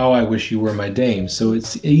 How I wish you were my dame. So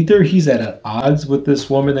it's either he's at odds with this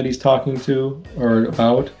woman that he's talking to or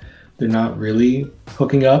about. They're not really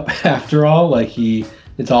hooking up after all. Like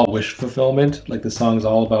it's all wish fulfillment. Like the song's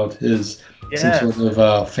all about his some sort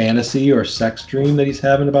of fantasy or sex dream that he's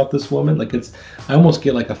having about this woman. Like I almost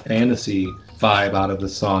get like a fantasy vibe out of the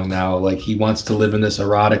song now. Like he wants to live in this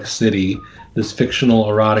erotic city, this fictional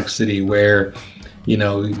erotic city where,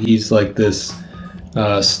 he's like this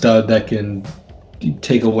stud that can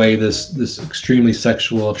take away this extremely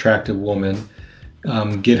sexual, attractive woman,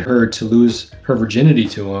 get her to lose her virginity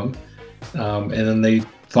to him, and then they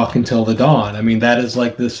fuck until the dawn. I mean, that is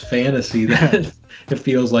like this fantasy that it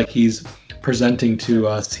feels like he's presenting to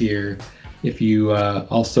us here. If you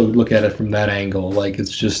also look at it from that angle, like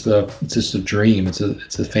it's just a dream. It's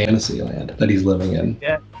a fantasy land that he's living in.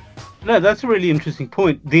 Yeah. No, that's a really interesting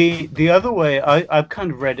point. The other way I've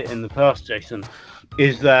kind of read it in the past, Jason,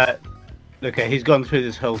 is that okay, he's gone through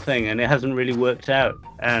this whole thing and it hasn't really worked out,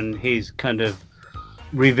 and he's kind of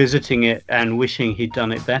revisiting it and wishing he'd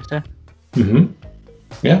done it better. Mm-hmm.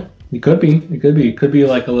 Yeah, it could be. It could be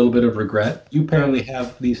like a little bit of regret. You apparently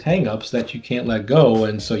have these hang-ups that you can't let go,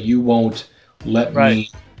 and so you won't let me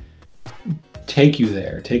take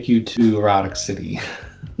you to Erotic City.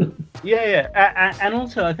 Yeah. And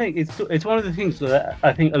also I think it's one of the things that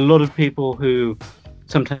I think a lot of people who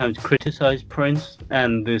sometimes criticize Prince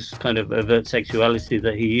and this kind of overt sexuality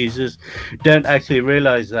that he uses don't actually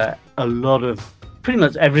realize that a lot of pretty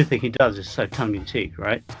much everything he does is so tongue-in-cheek,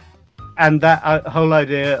 right? And that whole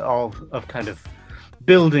idea of kind of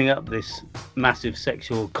building up this massive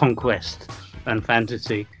sexual conquest and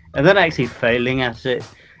fantasy and then actually failing at it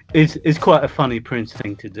is quite a funny Prince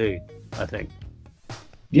thing to do, I think.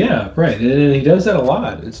 Yeah, right. And he does that a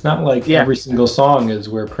lot. It's not like Yeah. every single song is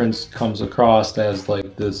where Prince comes across as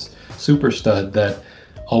like this super stud that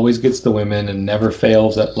always gets the women and never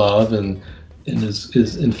fails at love and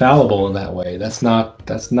is infallible in that way. That's not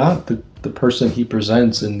the person he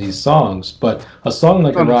presents in these songs. But a song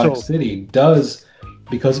like Not at Erotic all. City does,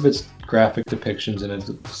 because of its graphic depictions and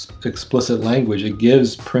its explicit language, it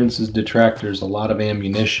gives Prince's detractors a lot of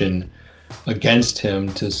ammunition against him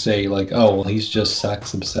to say like, oh, well, he's just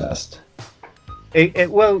sex obsessed.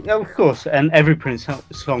 Well, of course, and every Prince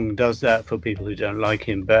song does that for people who don't like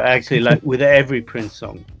him. But actually, like with every Prince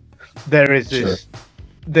song, there is this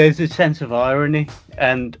there's this sense of irony,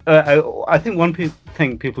 and I think one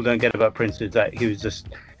thing people don't get about Prince is that he was just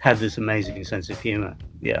had this amazing sense of humor.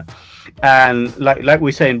 Yeah, and like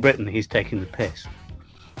we say in Britain, he's taking the piss.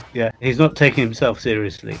 Yeah, he's not taking himself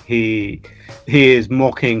seriously. He is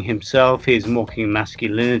mocking himself. He's mocking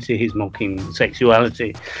masculinity. He's mocking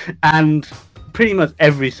sexuality, and pretty much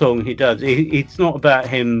every song he does, it's not about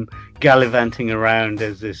him gallivanting around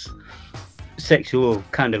as this sexual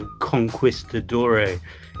kind of conquistadore.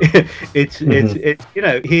 It's you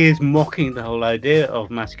know, he is mocking the whole idea of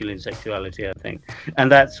masculine sexuality, I think, and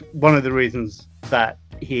that's one of the reasons that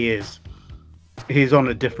he's on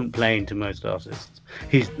a different plane to most artists.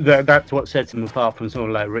 That's what sets him apart from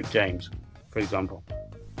someone like Rick James, for example.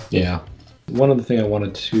 Yeah. One other thing I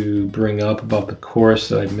wanted to bring up about the chorus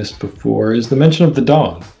that I missed before is the mention of the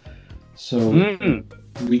dawn. So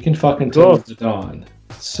we can fucking tell it's the dawn.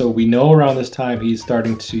 So we know around this time he's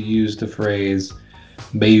starting to use the phrase,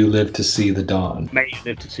 "May you live to see the dawn." May you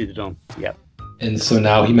live to see the dawn. Yep. And so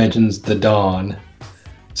now he mentions the dawn.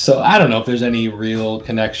 So I don't know if there's any real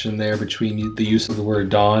connection there between the use of the word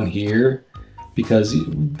dawn here, because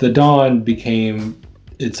the dawn became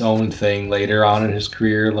its own thing later on in his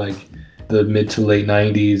career, like the mid to late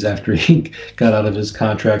 90s after he got out of his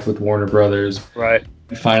contract with Warner Brothers. Right.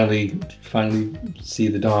 Finally see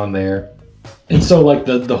the dawn there. And so like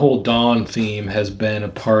the whole dawn theme has been a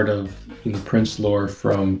part of Prince lore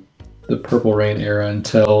from the Purple Rain era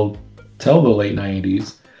until the late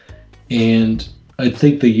 90s. And I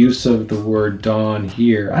think the use of the word dawn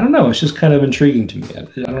here, I don't know, it's just kind of intriguing to me.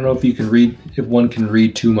 I don't know if one can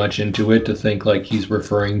read too much into it to think like he's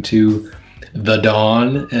referring to the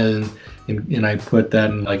dawn, and I put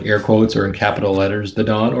that in like air quotes or in capital letters, the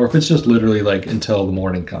dawn, or if it's just literally like until the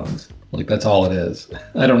morning comes. Like that's all it is.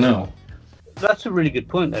 I don't know. That's a really good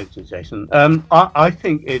point, actually, Jason. I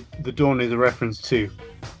think the dawn is a reference to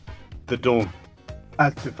the dawn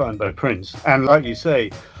as defined by Prince. And like you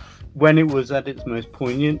say, when it was at its most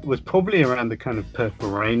poignant was probably around the kind of Purple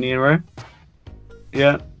Rain era.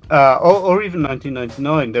 Yeah. Or even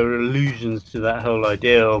 1999. There were allusions to that whole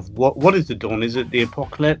idea of what is the dawn? Is it the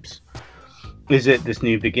apocalypse? Is it this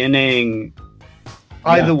new beginning?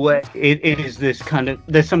 Either way, it is this kind of,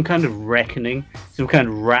 there's some kind of reckoning, some kind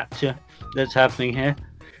of rapture that's happening here.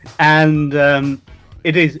 And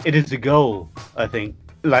it is a goal, I think,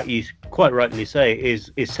 like you quite rightly say, is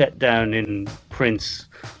set down in Prince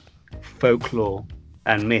folklore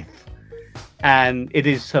and myth, and it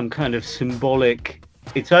is some kind of symbolic,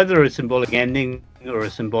 it's either a symbolic ending or a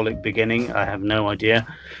symbolic beginning, I have no idea,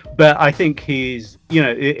 but I think he's,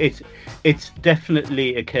 it's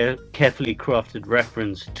definitely a carefully crafted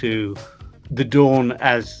reference to the dawn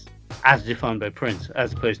as defined by Prince,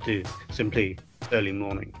 as opposed to simply early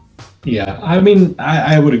morning. Yeah, I mean,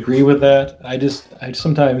 I would agree with that. I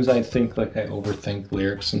sometimes I think like I overthink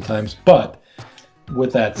lyrics sometimes, but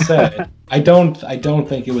with that said, I don't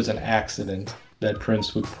think it was an accident that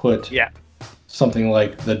Prince would put something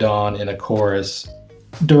like the dawn in a chorus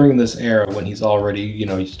during this era when he's already,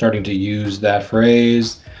 he's starting to use that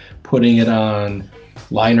phrase, putting it on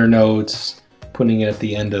liner notes, putting it at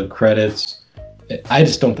the end of credits. I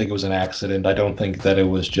just don't think it was an accident. I don't think that it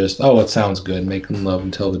was just, oh, it sounds good, making love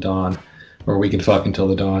until the dawn, or we can fuck until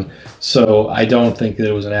the dawn. So I don't think that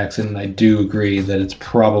it was an accident. I do agree that it's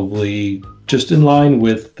probably just in line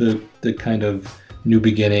with the kind of new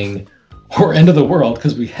beginning or end of the world,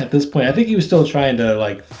 because we at this point, I think he was still trying to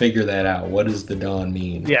like figure that out. What does the dawn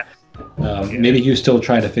mean? Yeah. Maybe he was still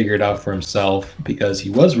trying to figure it out for himself, because he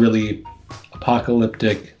was really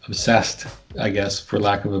apocalyptic, obsessed, I guess, for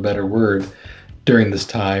lack of a better word, during this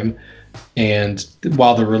time. And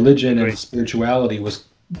while the religion and spirituality was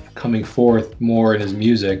coming forth more in his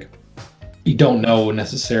music, you don't know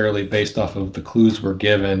necessarily, based off of the clues we're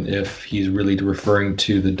given, if he's really referring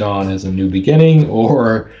to the dawn as a new beginning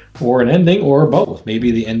or an ending, or both. Maybe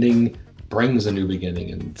the ending brings a new beginning,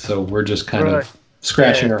 and so we're just kind of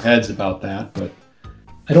scratching our heads about that. But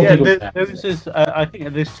I don't Yeah, think it was there was this. I think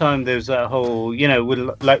at this time there was that whole,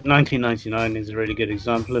 like 1999 is a really good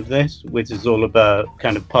example of this, which is all about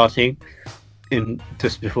kind of partying in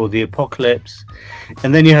just before the apocalypse,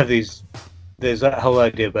 and then you have these. There's that whole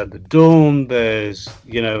idea about the dawn. There's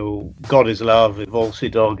God is love,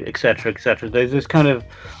 Volsi-Dog, etc., etc. There's this kind of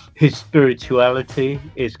his spirituality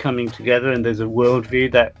is coming together, and there's a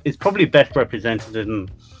worldview that is probably best represented in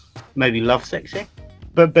maybe Lovesexy.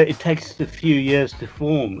 But it takes a few years to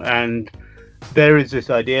form, and there is this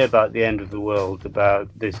idea about the end of the world, about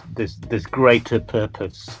this greater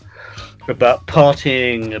purpose, about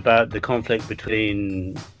partying, about the conflict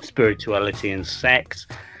between spirituality and sex,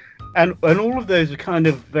 and all of those are kind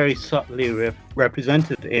of very subtly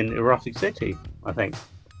represented in Erotic City, I think.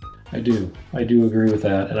 I do agree with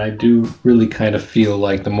that, and I do really kind of feel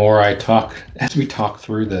like the more as we talk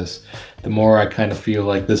through this, the more I kind of feel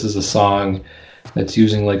like this is a song that's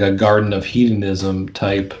using like a Garden of Hedonism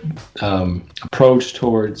type approach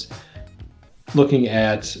towards looking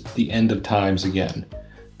at the end of times again.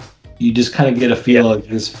 You just kind of get a feel of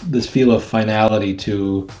this feel of finality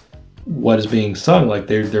to what is being sung. Like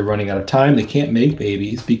they're running out of time. They can't make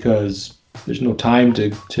babies because there's no time to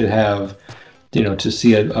have, to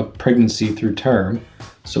see a pregnancy through term.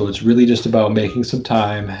 So it's really just about making some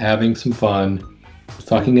time, having some fun,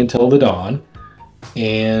 fucking until the dawn.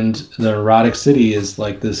 And the Erotic City is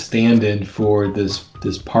like this stand-in for this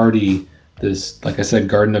party, this, like I said,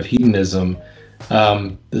 Garden of Hedonism,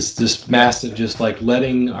 this massive just like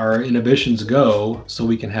letting our inhibitions go so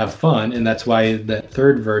we can have fun. And that's why that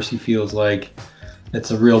third verse, he feels like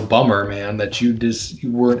it's a real bummer, man, that you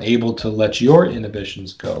weren't able to let your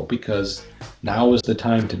inhibitions go, because now is the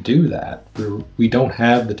time to do that. We don't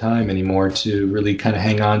have the time anymore to really kind of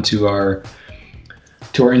hang on to our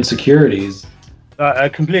insecurities. I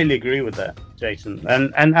completely agree with that, Jason.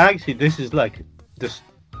 And actually, this is like this.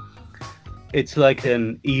 It's like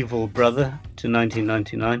an evil brother to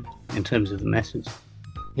 1999 in terms of the message.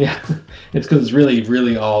 Yeah, it's because it's really,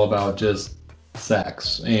 really all about just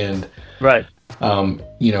sex and right.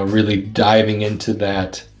 Really diving into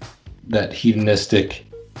that hedonistic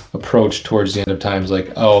approach towards the end of times.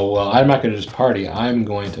 Like, oh well, I'm not going to just party. I'm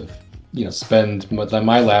going to spend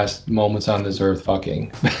my last moments on this earth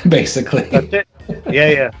fucking, basically. That's it.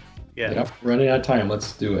 Yeah. Yep, running out of time.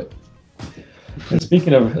 Let's do it. And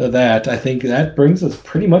speaking of that, I think that brings us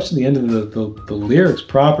pretty much to the end of the lyrics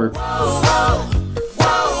proper.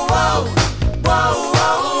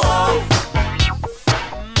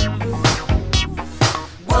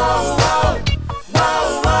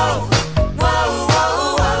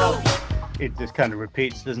 It just kind of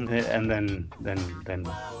repeats, doesn't it? And then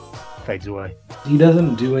fades away. He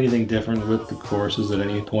doesn't do anything different with the choruses at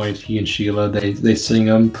any point. He and Sheila, they sing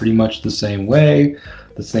them pretty much the same way,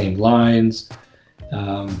 the same lines,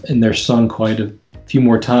 and they're sung quite a few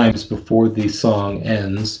more times before the song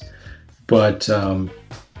ends. But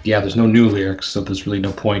there's no new lyrics, so there's really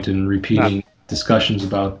no point in repeating discussions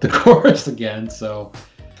about the chorus again. So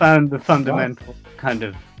found the fundamental kind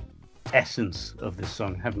of essence of this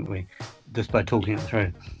song, haven't we? Just by talking it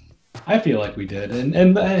through. I feel like we did,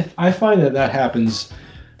 and I find that happens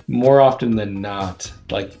more often than not.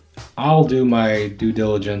 Like, I'll do my due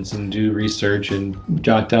diligence and do research and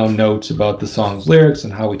jot down notes about the song's lyrics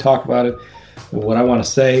and how we talk about it and what I want to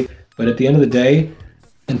say, but at the end of the day,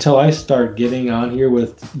 until I start getting on here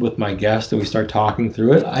with my guest and we start talking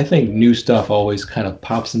through it, I think new stuff always kind of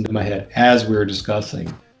pops into my head as we're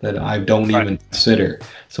discussing that I don't even consider.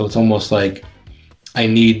 So it's almost like I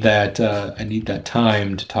need that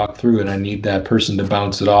time to talk through it. I need that person to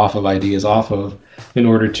bounce ideas off of in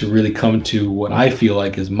order to really come to what I feel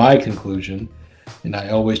like is my conclusion. And I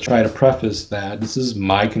always try to preface that this is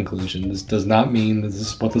my conclusion. This does not mean that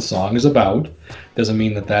this is what the song is about. Doesn't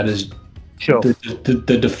mean that is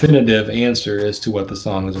the definitive answer as to what the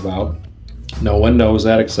song is about. No one knows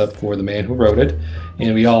that except for the man who wrote it.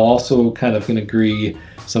 And we all also kind of can agree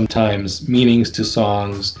sometimes meanings to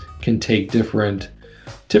songs can take different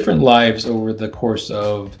lives over the course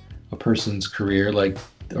of a person's career. Like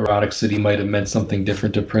Erotic City might have meant something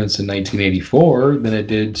different to Prince in 1984 than it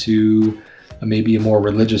did to maybe a more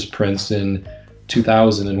religious Prince in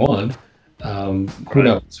 2001. Who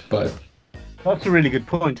knows? But that's a really good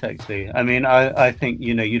point, actually. I mean, I think,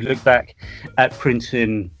 you look back at Prince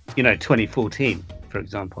in, 2014, for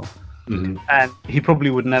example, and he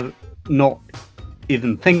probably would not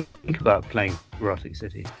even think about playing Erotic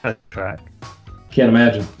City as a track. Can't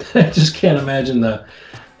imagine. I just can't imagine the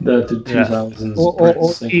 2000s.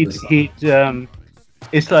 Or he'd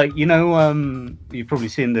it's like, you've probably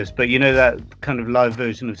seen this, but that kind of live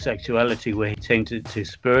version of Sexuality where he changed it to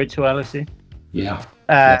spirituality. Yeah.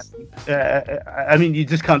 Yes. I mean, you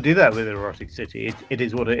just can't do that with Erotic City. It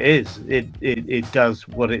is what it is. It does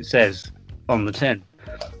what it says on the tin.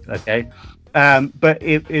 Okay, but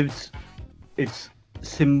it's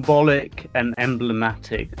symbolic and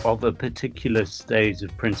emblematic of a particular stage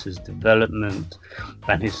of Prince's development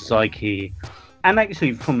and his psyche. And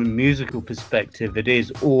actually, from a musical perspective, it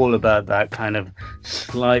is all about that kind of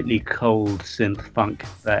slightly cold synth funk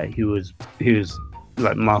that he was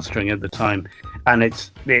like mastering at the time. And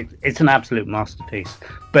it's an absolute masterpiece.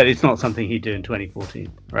 But it's not something he'd do in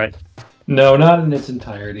 2014, right? No, not in its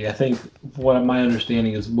entirety. I think what my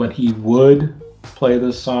understanding is when he would play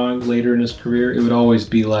this song later in his career, it would always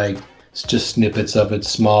be like just snippets of it,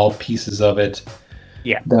 small pieces of it.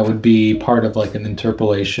 Yeah. That would be part of like an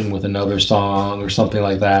interpolation with another song or something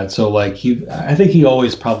like that. So like I think he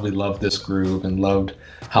always probably loved this groove and loved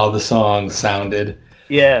how the song sounded.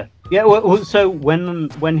 Yeah. Yeah, well, so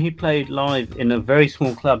when he played live in a very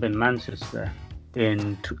small club in Manchester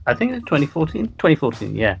in, I think it's 2014?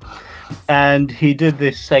 2014, yeah. And he did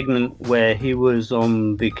this segment where he was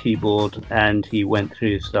on the keyboard and he went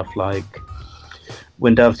through stuff like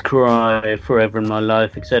When Doves Cry, Forever in My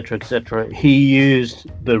Life, etc., etc. He used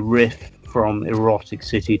the riff from Erotic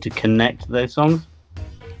City to connect those songs.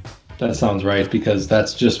 That sounds right, because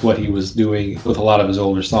that's just what he was doing with a lot of his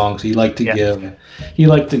older songs. He liked to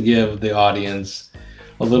give the audience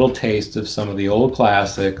a little taste of some of the old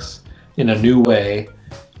classics in a new way.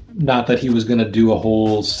 Not that he was going to do a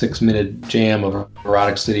whole 6-minute jam of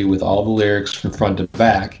Erotic City with all the lyrics from front to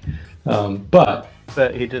back, but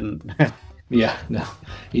he didn't. Yeah, no,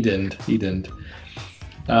 he didn't.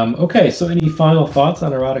 Okay, so any final thoughts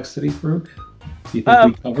on Erotic City, Farouk? Do you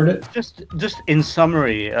think we covered it? Just in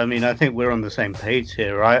summary, I mean, I think we're on the same page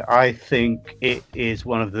here. I think it is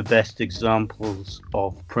one of the best examples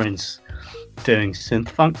of Prince doing synth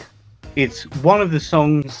funk. It's one of the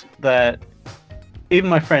songs that even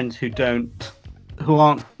my friends who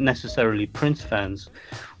aren't necessarily Prince fans,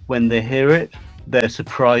 when they hear it, they're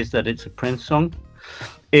surprised that it's a Prince song.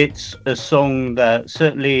 It's a song that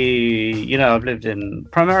certainly, I've lived in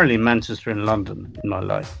primarily Manchester and London in my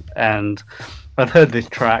life, and I've heard this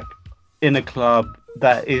track in a club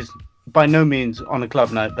that is by no means on a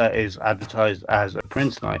club night that is advertised as a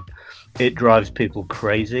Prince night. It drives people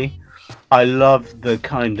crazy. I love the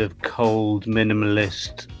kind of cold,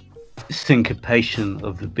 minimalist syncopation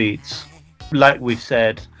of the beats. Like we've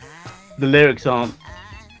said, the lyrics aren't,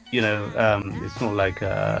 it's not like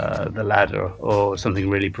The Ladder or something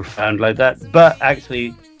really profound like that. But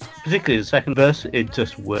actually, particularly the second verse, it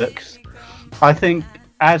just works. I think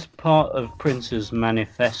as part of Prince's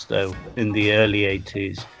manifesto in the early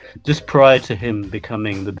 80s, just prior to him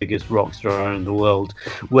becoming the biggest rock star in the world,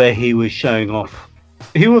 where he was showing off,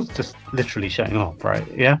 he was just literally showing off, right?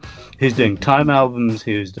 Yeah, he was doing Time albums,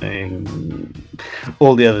 he was doing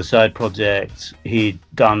all the other side projects, he'd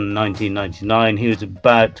done 1999, he was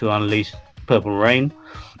about to unleash Purple Rain.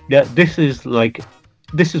 Yeah, this is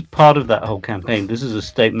part of that whole campaign. This is a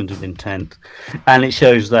statement of intent, and it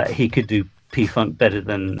shows that he could do P-Funk better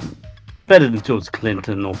than George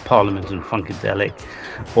Clinton or Parliament and Funkadelic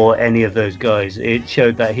or any of those guys. It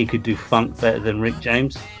showed that he could do funk better than Rick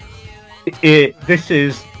James. This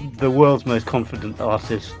is the world's most confident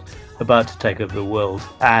artist about to take over the world,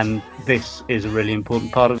 and this is a really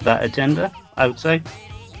important part of that agenda, I would say.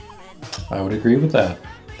 I would agree with that.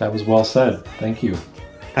 That was well said. Thank you.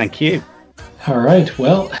 Thank you. All right.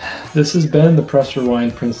 Well, this has been the Press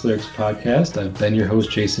Rewind Prince Lyrics podcast. I've been your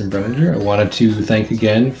host, Jason Brenninger. I wanted to thank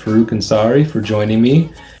again Farouk Ansari for joining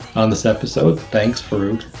me on this episode. Thanks,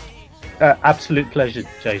 Farouk. Absolute pleasure,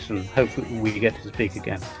 Jason. Hopefully we get to speak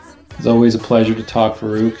again. It's always a pleasure to talk,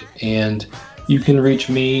 Farouk. And you can reach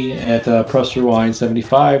me at Press Rewind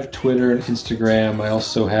 75, Twitter and Instagram. I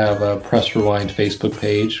also have a Press Rewind Facebook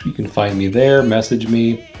page. You can find me there, message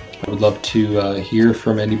me. I would love to hear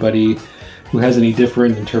from anybody who has any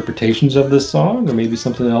different interpretations of this song, or maybe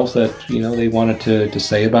something else that they wanted to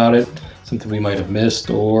say about it, something we might have missed,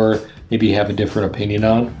 or maybe have a different opinion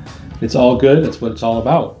on. It's all good. That's what it's all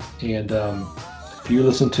about. And if you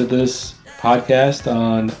listen to this podcast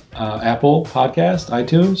on Apple Podcast,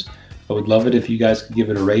 iTunes, I would love it if you guys could give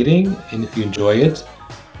it a rating, and if you enjoy it,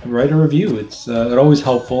 write a review. It's always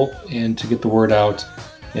helpful and to get the word out,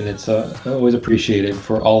 and it's always appreciated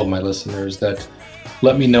for all of my listeners that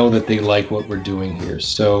let me know that they like what we're doing here.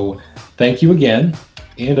 So thank you again,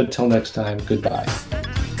 and until next time, goodbye.